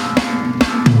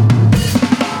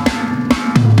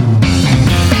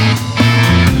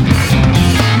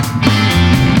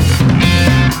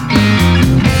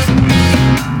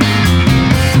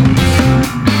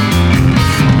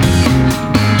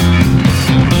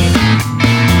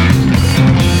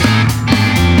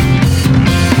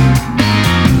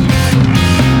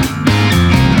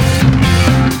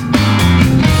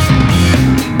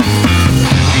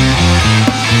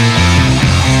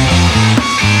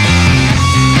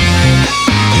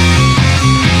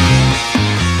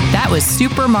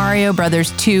 Super Mario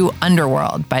Bros. 2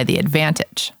 Underworld by The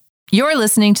Advantage. You're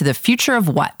listening to The Future of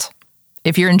What?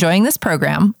 If you're enjoying this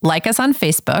program, like us on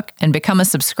Facebook and become a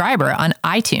subscriber on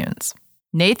iTunes.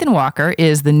 Nathan Walker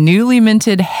is the newly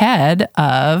minted head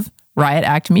of Riot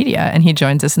Act Media, and he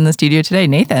joins us in the studio today.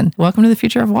 Nathan, welcome to The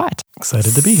Future of What?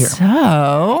 Excited to be here.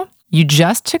 So, you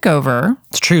just took over.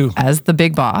 It's true. As the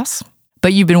big boss,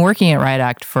 but you've been working at Riot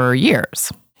Act for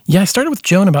years. Yeah, I started with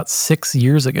Joan about 6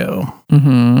 years ago.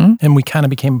 Mm-hmm. And we kind of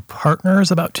became partners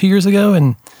about 2 years ago.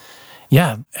 And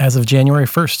yeah, as of January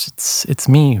 1st, it's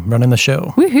me running the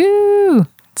show. Woohoo!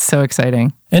 It's so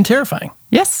exciting. And terrifying.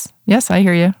 Yes, I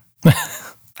hear you.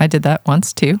 I did that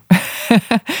once too.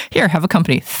 Here, have a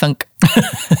company. Thunk.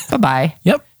 Bye-bye.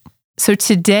 Yep. So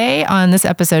today on this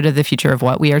episode of The Future of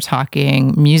What, we are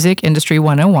talking Music Industry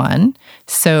 101.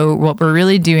 So what we're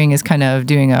really doing is kind of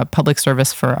doing a public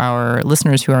service for our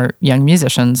listeners who are young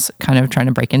musicians, kind of trying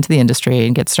to break into the industry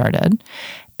and get started.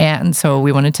 And so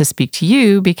we wanted to speak to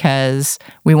you because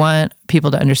we want people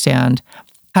to understand,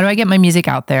 how do I get my music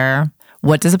out there?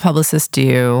 What does a publicist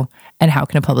do? And how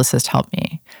can a publicist help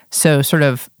me? So sort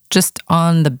of just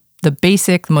on the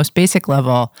most basic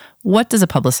level, what does a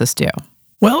publicist do?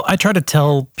 Well, I try to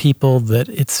tell people that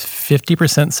it's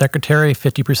 50% secretary,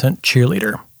 50%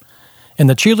 cheerleader. And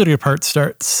the cheerleader part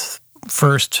starts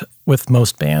first with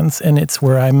most bands, and it's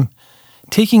where I'm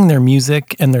taking their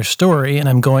music and their story, and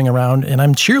I'm going around and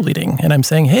I'm cheerleading, and I'm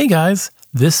saying, hey guys,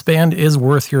 this band is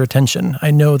worth your attention.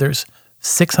 I know there's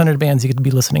 600 bands you could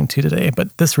be listening to today,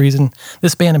 but this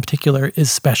band in particular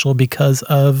is special because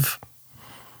of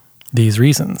these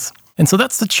reasons. And so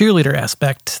that's the cheerleader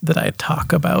aspect that I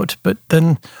talk about. But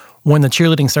then when the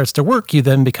cheerleading starts to work, you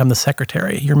then become the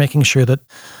secretary. You're making sure that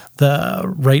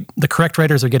the correct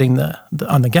writers are getting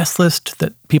on the guest list,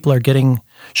 that people are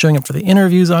showing up for the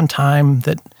interviews on time,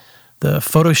 that the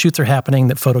photo shoots are happening,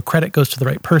 that photo credit goes to the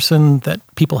right person, that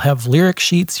people have lyric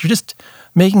sheets. You're just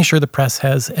making sure the press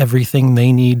has everything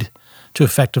they need to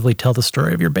effectively tell the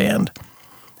story of your band.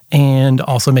 And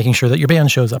also making sure that your band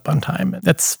shows up on time.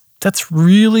 That's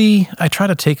really, I try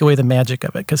to take away the magic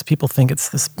of it because people think it's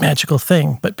this magical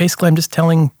thing. But basically, I'm just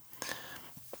telling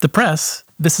the press,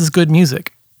 this is good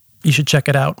music. You should check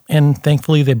it out. And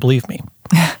thankfully, they believe me.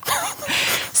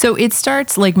 So it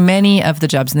starts, like many of the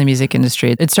jobs in the music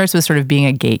industry, it starts with sort of being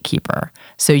a gatekeeper.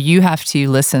 So you have to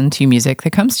listen to music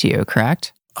that comes to you,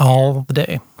 correct? all the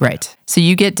day. Right. So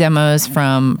you get demos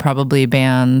from probably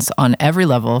bands on every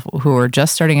level who are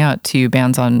just starting out to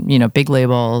bands on, big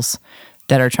labels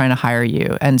that are trying to hire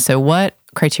you. And so what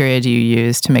criteria do you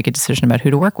use to make a decision about who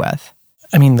to work with?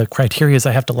 I mean, the criteria is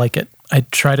I have to like it. I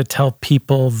try to tell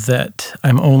people that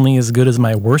I'm only as good as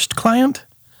my worst client.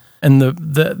 And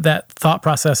that thought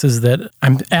process is that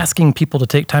I'm asking people to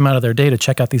take time out of their day to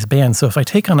check out these bands. So if I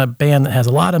take on a band that has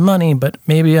a lot of money, but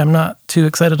maybe I'm not too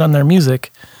excited on their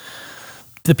music,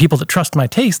 the people that trust my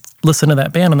taste listen to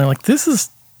that band and they're like, this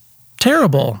is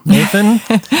terrible, Nathan.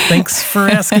 Thanks for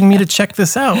asking me to check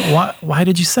this out. Why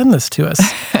did you send this to us?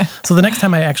 So the next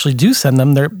time I actually do send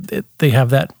them, they have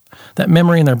that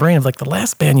memory in their brain of like, the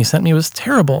last band you sent me was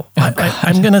terrible.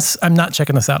 I'm not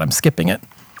checking this out. I'm skipping it.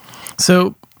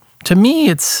 So to me,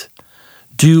 it's,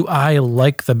 do I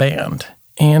like the band?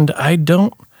 And I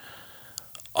don't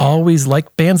always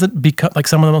like bands that become, like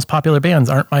some of the most popular bands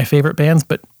aren't my favorite bands,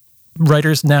 but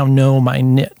writers now know my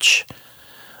niche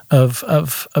of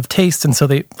taste. And so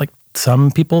they, like,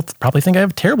 some people probably think I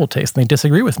have terrible taste and they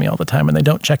disagree with me all the time and they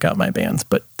don't check out my bands.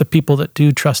 But the people that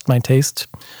do trust my taste,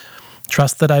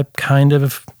 trust that I kind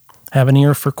of have an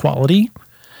ear for quality.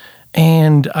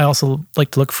 And I also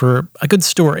like to look for a good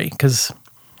story, because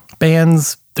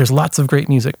bands, there's lots of great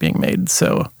music being made.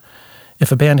 So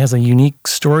if a band has a unique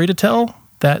story to tell,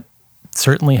 that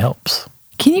certainly helps.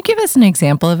 Can you give us an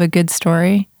example of a good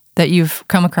story that you've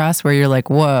come across where you're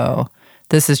like, whoa,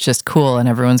 this is just cool and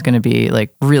everyone's going to be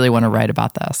like, really want to write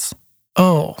about this?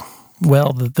 Oh,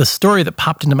 well, the story that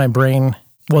popped into my brain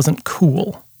wasn't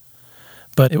cool,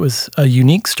 but it was a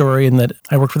unique story in that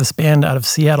I worked with this band out of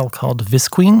Seattle called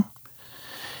Visqueen.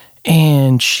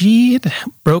 And she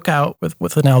broke out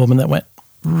with an album that went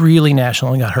really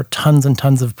national and got her tons and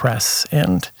tons of press.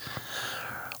 And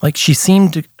like, she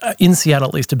seemed to, in Seattle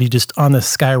at least, to be just on this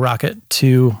skyrocket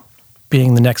to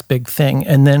being the next big thing.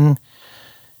 And then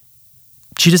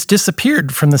she just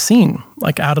disappeared from the scene,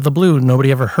 like out of the blue. Nobody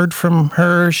ever heard from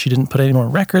her. She didn't put any more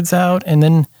records out. And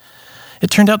then it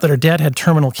turned out that her dad had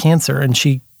terminal cancer, and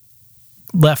she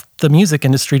left the music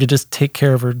industry to just take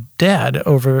care of her dad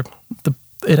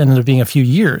it ended up being a few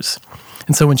years.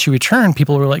 And so when she returned,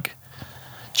 people were like,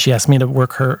 she asked me to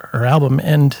work her album.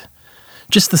 And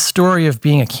just the story of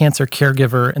being a cancer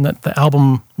caregiver and that the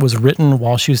album was written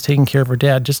while she was taking care of her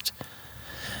dad, it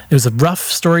was a rough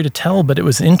story to tell, but it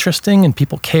was interesting and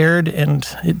people cared. And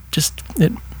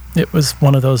it was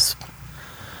one of those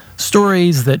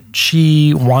stories that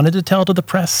she wanted to tell to the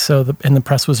press. And the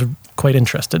press was quite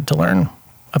interested to learn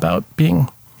about being,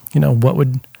 what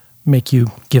would make you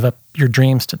give up your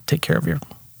dreams to take care of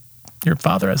your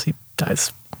father as he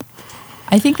dies.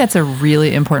 I think that's a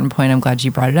really important point. I'm glad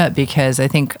you brought it up, because I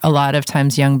think a lot of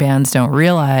times young bands don't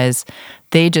realize,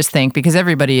 they just think, because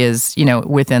everybody is,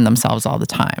 within themselves all the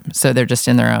time. So they're just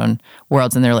in their own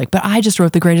worlds and they're like, but I just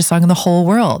wrote the greatest song in the whole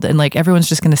world. And like, everyone's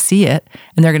just going to see it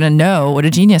and they're going to know what a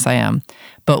genius I am.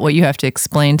 But what you have to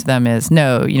explain to them is,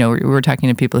 no, we're talking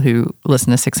to people who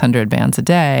listen to 600 bands a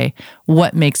day.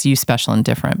 What makes you special and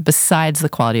different besides the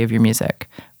quality of your music?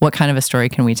 What kind of a story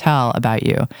can we tell about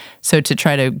you? So to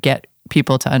try to get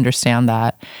people to understand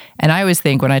that. And I always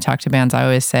think, when I talk to bands, I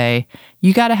always say,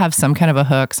 you got to have some kind of a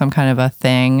hook, some kind of a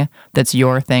thing that's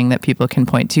your thing that people can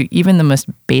point to. Even the most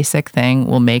basic thing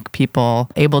will make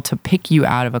people able to pick you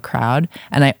out of a crowd.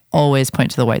 And I always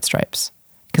point to the White Stripes.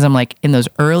 Because I'm like, in those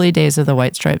early days of the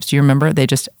White Stripes, do you remember? They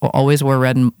just always wore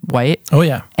red and white. Oh,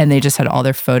 yeah. And they just had all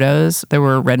their photos that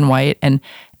were red and white. And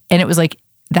it was like,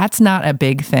 that's not a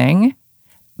big thing,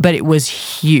 but it was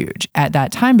huge at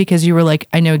that time, because you were like,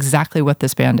 I know exactly what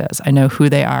this band is. I know who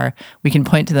they are. We can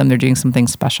point to them. They're doing something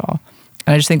special.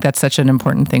 And I just think that's such an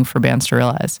important thing for bands to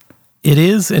realize. It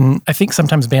is. And I think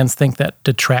sometimes bands think that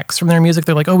detracts from their music.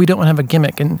 They're like, oh, we don't want to have a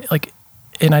gimmick. And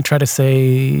I try to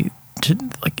say,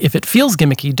 if it feels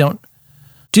gimmicky, don't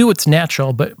do what's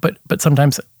natural, but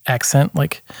sometimes accent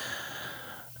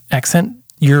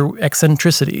your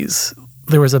eccentricities.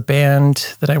 There was a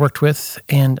band that I worked with,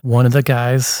 and one of the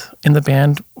guys in the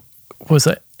band was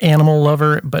an animal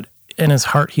lover, but in his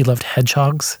heart, he loved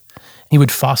hedgehogs. He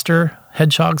would foster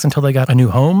hedgehogs until they got a new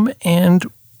home, and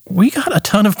we got a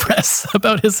ton of press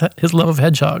about his love of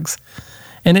hedgehogs.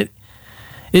 And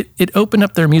it opened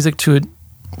up their music to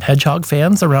hedgehog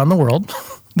fans around the world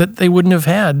that they wouldn't have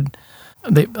had.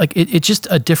 It's just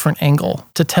a different angle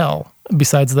to tell,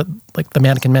 besides that, like, the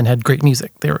Mannequin Men had great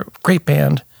music. They were a great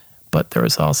band, but there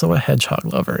was also a hedgehog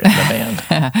lover in the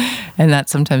band. And that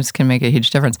sometimes can make a huge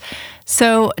difference.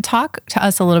 So talk to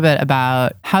us a little bit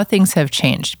about how things have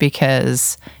changed,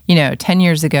 because, 10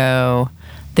 years ago,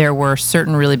 there were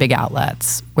certain really big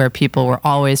outlets where people were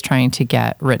always trying to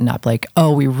get written up, like,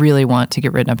 oh, we really want to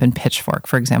get written up in Pitchfork,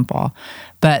 for example.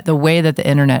 But the way that the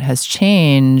internet has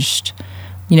changed,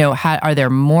 are there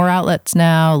more outlets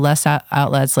now, less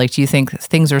outlets? Like, do you think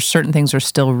certain things are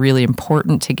still really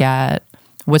important to get?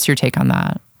 What's your take on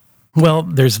that? Well,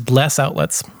 there's less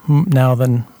outlets more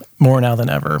now than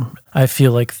ever. I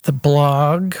feel like the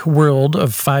blog world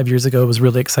of 5 years ago was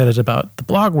really excited about the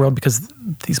blog world because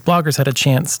these bloggers had a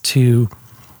chance to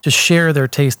share their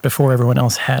taste before everyone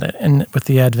else had it. And with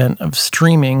the advent of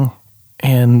streaming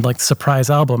and like surprise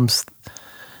albums,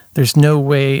 there's no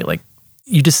way, like,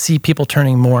 you just see people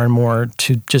turning more and more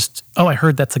to just, oh, I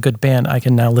heard that's a good band, I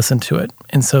can now listen to it.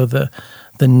 And so the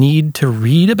need to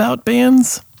read about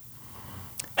bands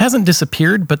hasn't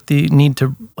disappeared, but the need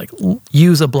to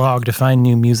use a blog to find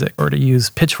new music or to use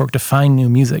Pitchfork to find new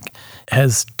music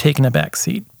has taken a back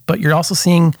seat. But you're also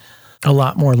seeing a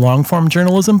lot more long-form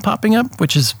journalism popping up,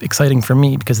 which is exciting for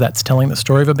me because that's telling the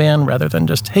story of a band rather than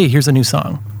just, hey, here's a new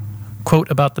song.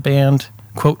 Quote about the band,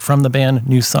 quote from the band,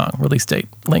 new song, release date,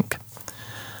 link.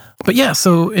 But yeah,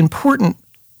 so important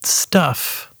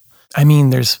stuff. I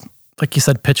mean, there's, like you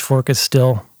said, Pitchfork is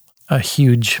still a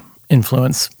huge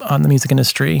influence on the music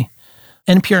industry.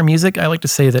 NPR Music, I like to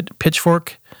say that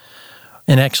Pitchfork,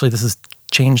 and actually this has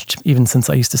changed even since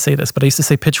I used to say this, but I used to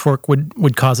say Pitchfork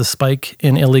would cause a spike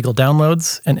in illegal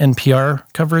downloads and NPR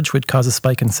coverage would cause a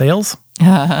spike in sales.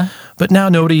 Uh-huh. But now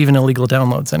nobody even illegal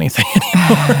downloads anything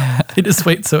anymore. They just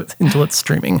wait until it's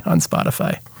streaming on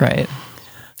Spotify. Right.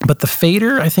 But the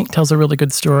Fader, I think, tells a really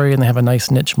good story, and they have a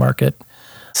nice niche market.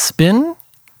 Spin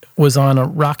was on a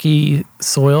rocky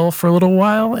soil for a little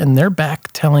while, and they're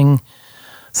back telling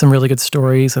some really good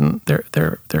stories, and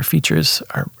their features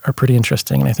are pretty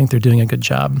interesting, and I think they're doing a good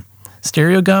job.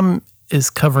 Stereo Gum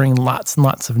is covering lots and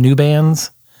lots of new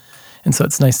bands, and so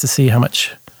it's nice to see how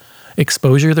much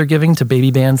exposure they're giving to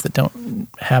baby bands that don't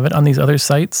have it on these other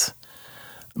sites.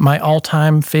 My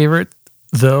all-time favorite,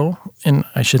 though, and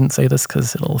I shouldn't say this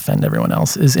because it'll offend everyone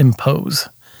else, is Impose.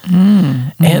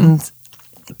 Mm-hmm. And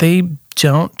they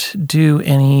don't do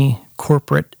any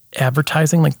corporate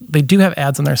advertising. Like, they do have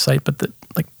ads on their site, but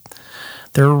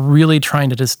they're really trying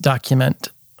to just document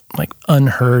like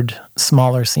unheard,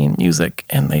 smaller scene music,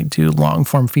 and they do long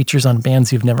form features on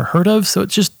bands you've never heard of. So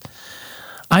it's just,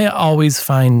 I always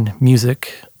find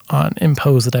music on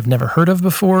Impose that I've never heard of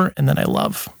before and that I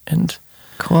love. And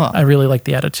cool. I really like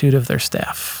the attitude of their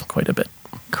staff quite a bit.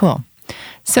 Cool.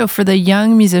 So for the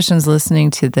young musicians listening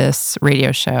to this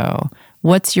radio show,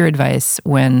 what's your advice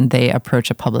when they approach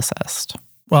a publicist?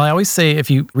 Well, I always say if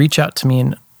you reach out to me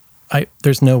and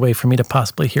there's no way for me to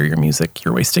possibly hear your music,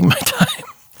 you're wasting my time.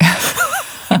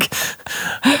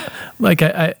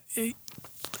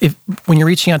 If when you're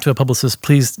reaching out to a publicist,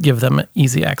 please give them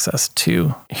easy access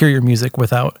to hear your music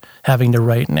without having to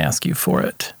write and ask you for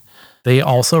it. They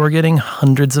also are getting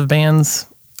hundreds of bands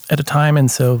at a time,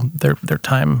 and so their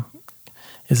time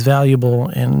is valuable,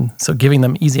 and so giving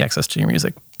them easy access to your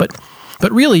music. But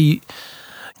really,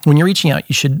 when you're reaching out,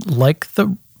 you should like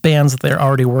the bands that they're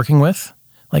already working with.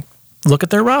 Like, look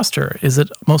at their roster. Is it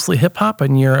mostly hip-hop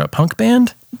and you're a punk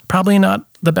band? Probably not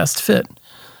the best fit.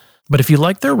 But if you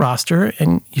like their roster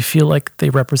and you feel like they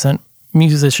represent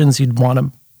musicians you'd want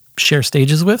to share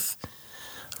stages with,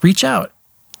 reach out.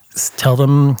 Tell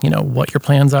them, what your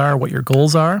plans are, what your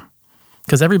goals are.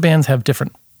 Because every bands have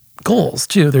different goals,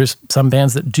 too. There's some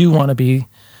bands that do want to be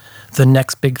the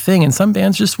next big thing, and some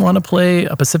bands just want to play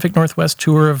a Pacific Northwest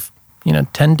tour of,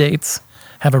 10 dates,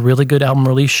 have a really good album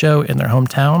release show in their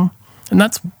hometown, and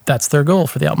that's their goal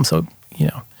for the album. So,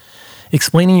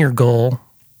 explaining your goal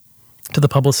to the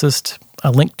publicist,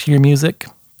 a link to your music,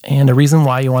 and a reason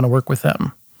why you want to work with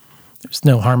them. There's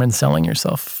no harm in selling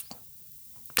yourself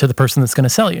to the person that's going to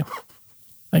sell you,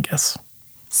 I guess.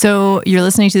 So you're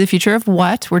listening to The Future of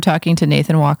What? We're talking to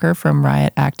Nathan Walker from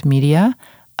Riot Act Media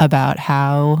about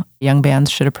how young bands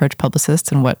should approach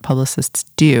publicists and what publicists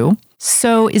do.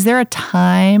 So is there a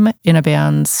time in a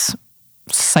band's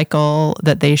cycle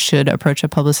that they should approach a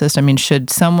publicist? I mean,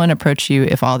 should someone approach you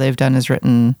if all they've done is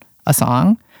written a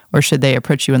song? Or should they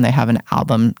approach you when they have an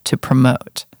album to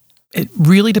promote? It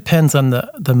really depends on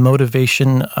the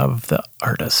motivation of the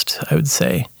artist, I would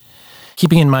say.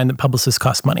 Keeping in mind that publicists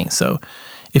cost money. So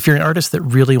if you're an artist that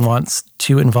really wants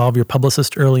to involve your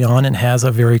publicist early on and has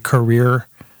a very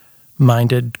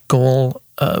career-minded goal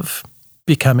of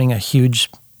becoming a huge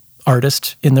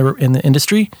artist in the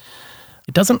industry,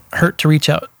 it doesn't hurt to reach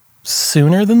out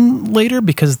sooner than later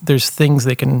because there's things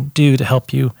they can do to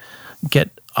help you get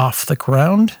off the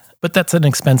ground. But that's an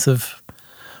expensive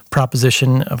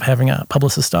proposition of having a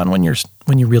publicist on when you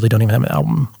really don't even have an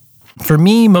album For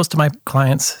me, most of my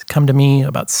clients come to me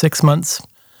about 6 months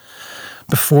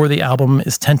before the album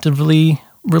is tentatively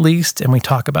released, and we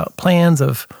talk about plans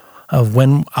of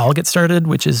when I'll get started,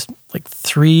 which is like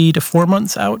 3 to 4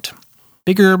 months out.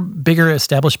 Bigger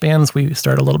established bands, we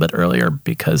start a little bit earlier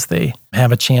because they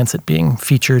have a chance at being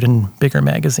featured in bigger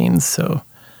magazines. So,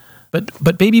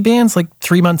 but baby bands, like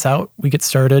 3 months out, we get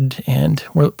started, and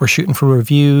we're shooting for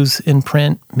reviews in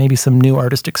print, maybe some new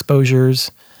artist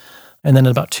exposures. And then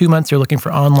in about 2 months, you're looking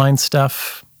for online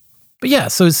stuff. But yeah,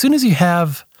 so as soon as you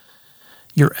have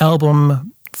your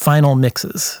album final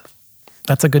mixes,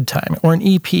 that's a good time. Or an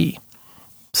EP.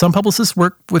 Some publicists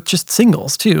work with just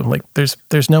singles too. Like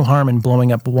there's no harm in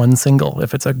blowing up one single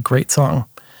if it's a great song.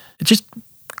 It's just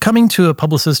coming to a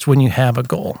publicist when you have a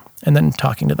goal and then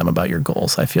talking to them about your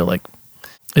goals, I feel like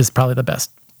is probably the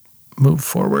best move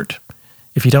forward.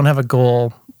 If you don't have a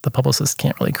goal, the publicist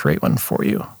can't really create one for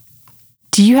you.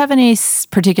 Do you have any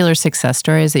particular success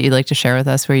stories that you'd like to share with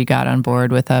us where you got on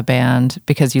board with a band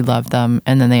because you loved them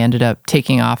and then they ended up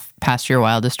taking off past your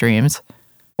wildest dreams?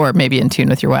 Or maybe in tune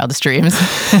with your wildest dreams?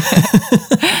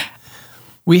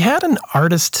 We had an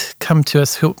artist come to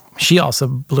us who, she also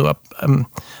blew up.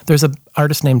 There's an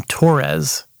artist named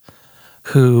Torres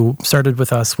who started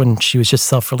with us when she was just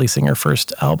self-releasing her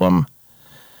first album.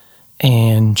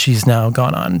 And she's now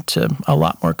gone on to a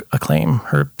lot more acclaim.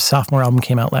 Her sophomore album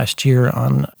came out last year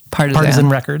on Partisan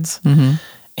Records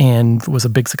and was a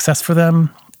big success for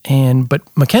them. But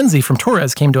Mackenzie from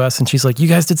Torres came to us and she's like, you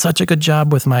guys did such a good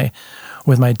job with my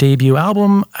debut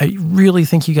album. I really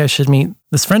think you guys should meet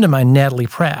this friend of mine, Natalie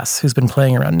Prass, who's been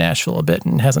playing around Nashville a bit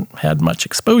and hasn't had much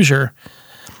exposure.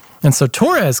 And so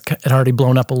Torres had already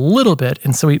blown up a little bit.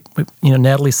 And so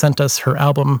Natalie sent us her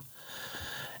album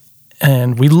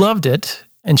and we loved it.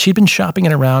 And she'd been shopping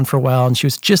it around for a while and she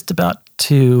was just about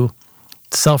to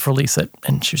self-release it.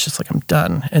 And she was just like, I'm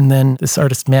done. And then this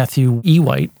artist, Matthew E.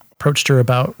 White, approached her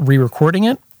about re-recording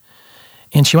it.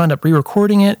 And she wound up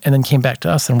re-recording it and then came back to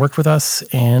us and worked with us.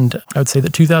 And I would say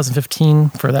that 2015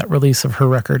 for that release of her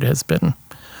record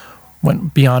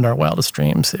went beyond our wildest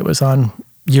dreams. It was on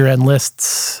year-end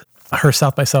lists. Her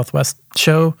South by Southwest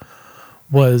show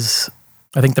was,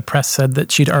 I think the press said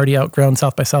that she'd already outgrown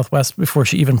South by Southwest before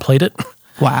she even played it.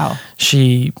 Wow.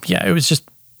 It was just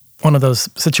one of those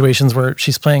situations where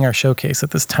she's playing our showcase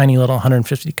at this tiny little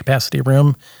 150 capacity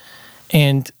room.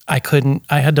 And I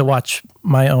had to watch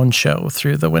my own show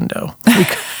through the window. We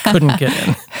couldn't get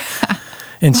in.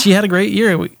 And she had a great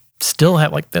year. We still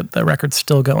have the record's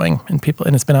still going and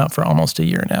it's been out for almost a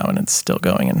year now and it's still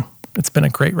going and it's been a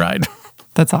great ride.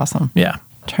 That's awesome. Yeah.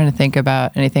 Trying to think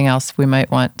about anything else we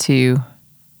might want to.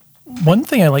 One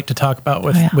thing I like to talk about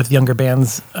with younger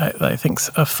bands, I think's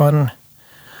a fun,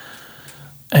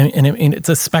 and it's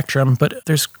a spectrum, but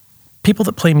there's people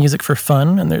that play music for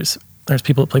fun and there's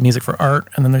people that play music for art,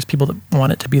 and then there's people that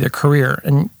want it to be their career.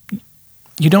 And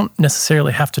you don't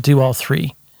necessarily have to do all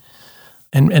three.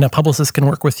 And a publicist can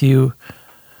work with you,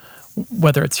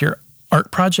 whether it's your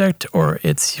art project or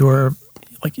it's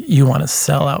you want to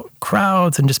sell out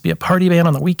crowds and just be a party band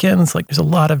on the weekends. There's a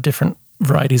lot of different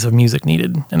varieties of music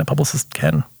needed, and a publicist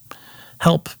can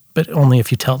help, but only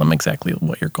if you tell them exactly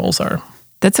what your goals are.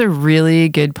 That's a really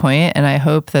good point, and I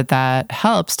hope that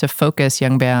helps to focus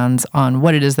young bands on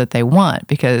what it is that they want,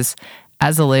 because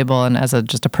as a label and as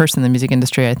just a person in the music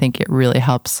industry, I think it really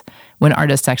helps when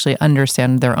artists actually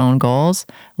understand their own goals.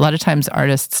 A lot of times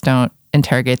artists don't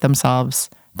interrogate themselves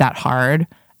that hard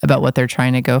about what they're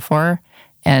trying to go for,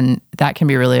 and that can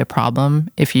be really a problem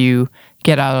if you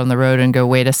get out on the road and go,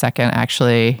 wait a second,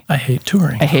 actually... I hate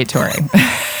touring.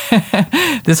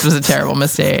 This was a terrible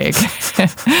mistake.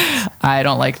 I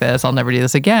don't like this. I'll never do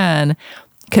this again.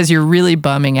 Because you're really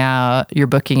bumming out your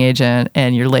booking agent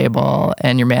and your label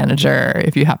and your manager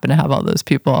if you happen to have all those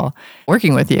people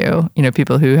working with you,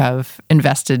 people who have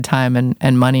invested time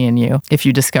and money in you, if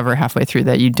you discover halfway through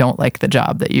that you don't like the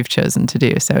job that you've chosen to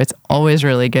do. So it's always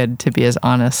really good to be as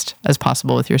honest as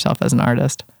possible with yourself as an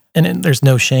artist. And there's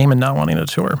no shame in not wanting to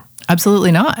tour.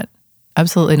 Absolutely not.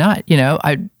 Absolutely not.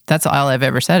 That's all I've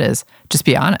ever said is just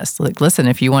be honest. Listen,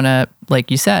 if you want to,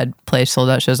 like you said, play sold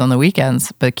out shows on the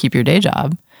weekends, but keep your day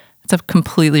job, it's a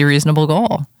completely reasonable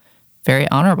goal. Very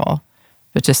honorable.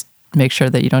 But just make sure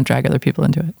that you don't drag other people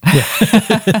into it.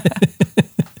 Yeah.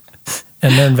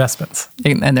 And their investments.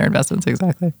 And their investments,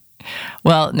 exactly.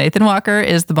 Well, Nathan Walker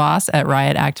is the boss at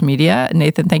Riot Act Media.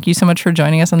 Nathan, thank you so much for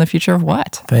joining us on The Future of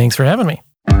What? Thanks for having me.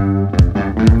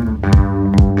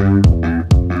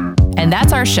 And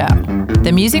that's our show.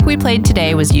 The music we played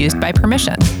today was used by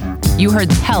permission. You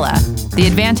heard Hella, The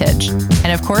Advantage,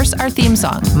 and of course our theme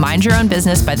song, Mind Your Own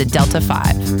Business by the Delta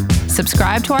 5.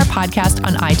 Subscribe to our podcast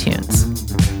on iTunes.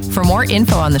 For more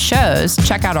info on the shows,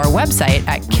 check out our website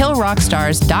at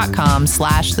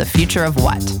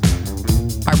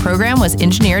killrockstars.com/thefutureofwhat. Our program was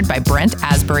engineered by Brent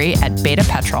Asbury at Beta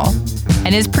Petrol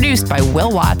and is produced by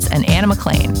Will Watts and Anna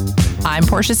McLean. I'm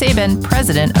Portia Sabin,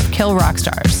 president of Kill Rock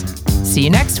Stars. See you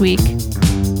next week.